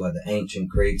world, like the ancient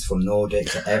Greeks from Nordic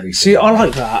to everything. See, I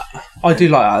like that. I do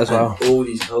like that as well. All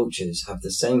these cultures have the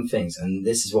same things, and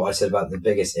this is what I said about the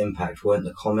biggest impact weren't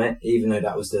the comet, even though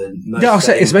that was the most. Yeah, I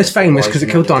said it's most famous because it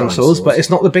killed dinosaurs, but it's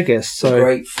not the biggest. So the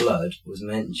Great Flood was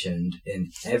mentioned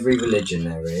in every religion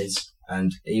there is.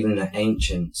 And even the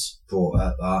ancients brought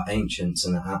up, our ancients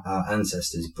and our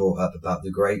ancestors brought up about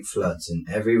the great floods in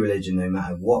every religion, no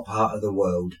matter what part of the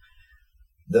world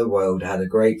had a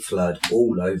great flood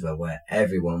all over where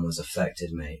everyone was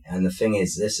affected, mate. And the thing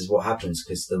is, this is what happens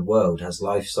because the world has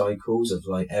life cycles of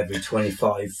like every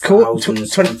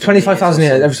 25,000 25,000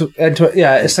 years.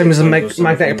 Yeah, it's same as the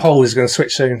magnetic pole is going to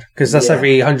switch soon because that's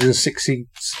every 160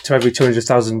 to every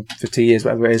 200,000, 50 years,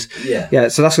 whatever it is. Yeah,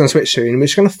 so that's going to switch soon,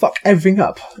 which is going to fuck everything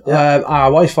up. Yeah. Our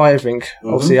Wi-Fi, everything.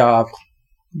 Mm-hmm. Obviously, our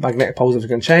magnetic poles are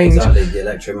going to change. Exactly, the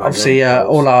electromagnetic obviously,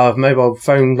 all our mobile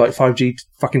phone, like 5G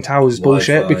fucking towers is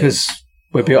bullshit because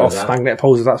we'll be off magnetic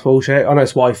poles if that's bullshit. I know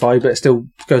it's Wi-Fi, but it still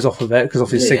goes off of it because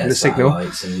obviously the signal.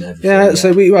 Yeah,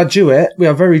 so we are due it. We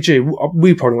are very due.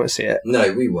 We probably won't see it.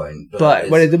 No, we won't. But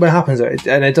when it happens,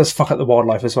 and it does fuck up the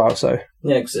wildlife as well. So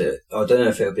yeah, because I don't know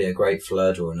if it'll be a great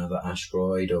flood or another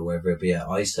asteroid or whether it'll be an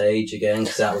ice age again.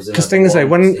 Because that was because thing is though,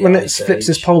 when it flips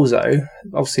its poles though,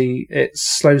 obviously it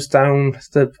slows down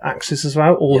the axis as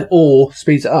well, or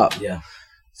speeds it up. Yeah.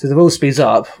 So the wheel speeds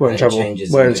up, we're in trouble.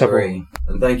 We're in trouble.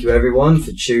 And thank you everyone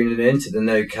for tuning in to the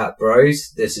No Cap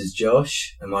Bros. This is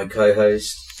Josh and my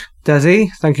co-host Desi.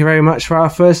 Thank you very much for our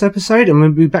first episode, and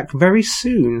we'll be back very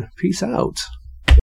soon. Peace out.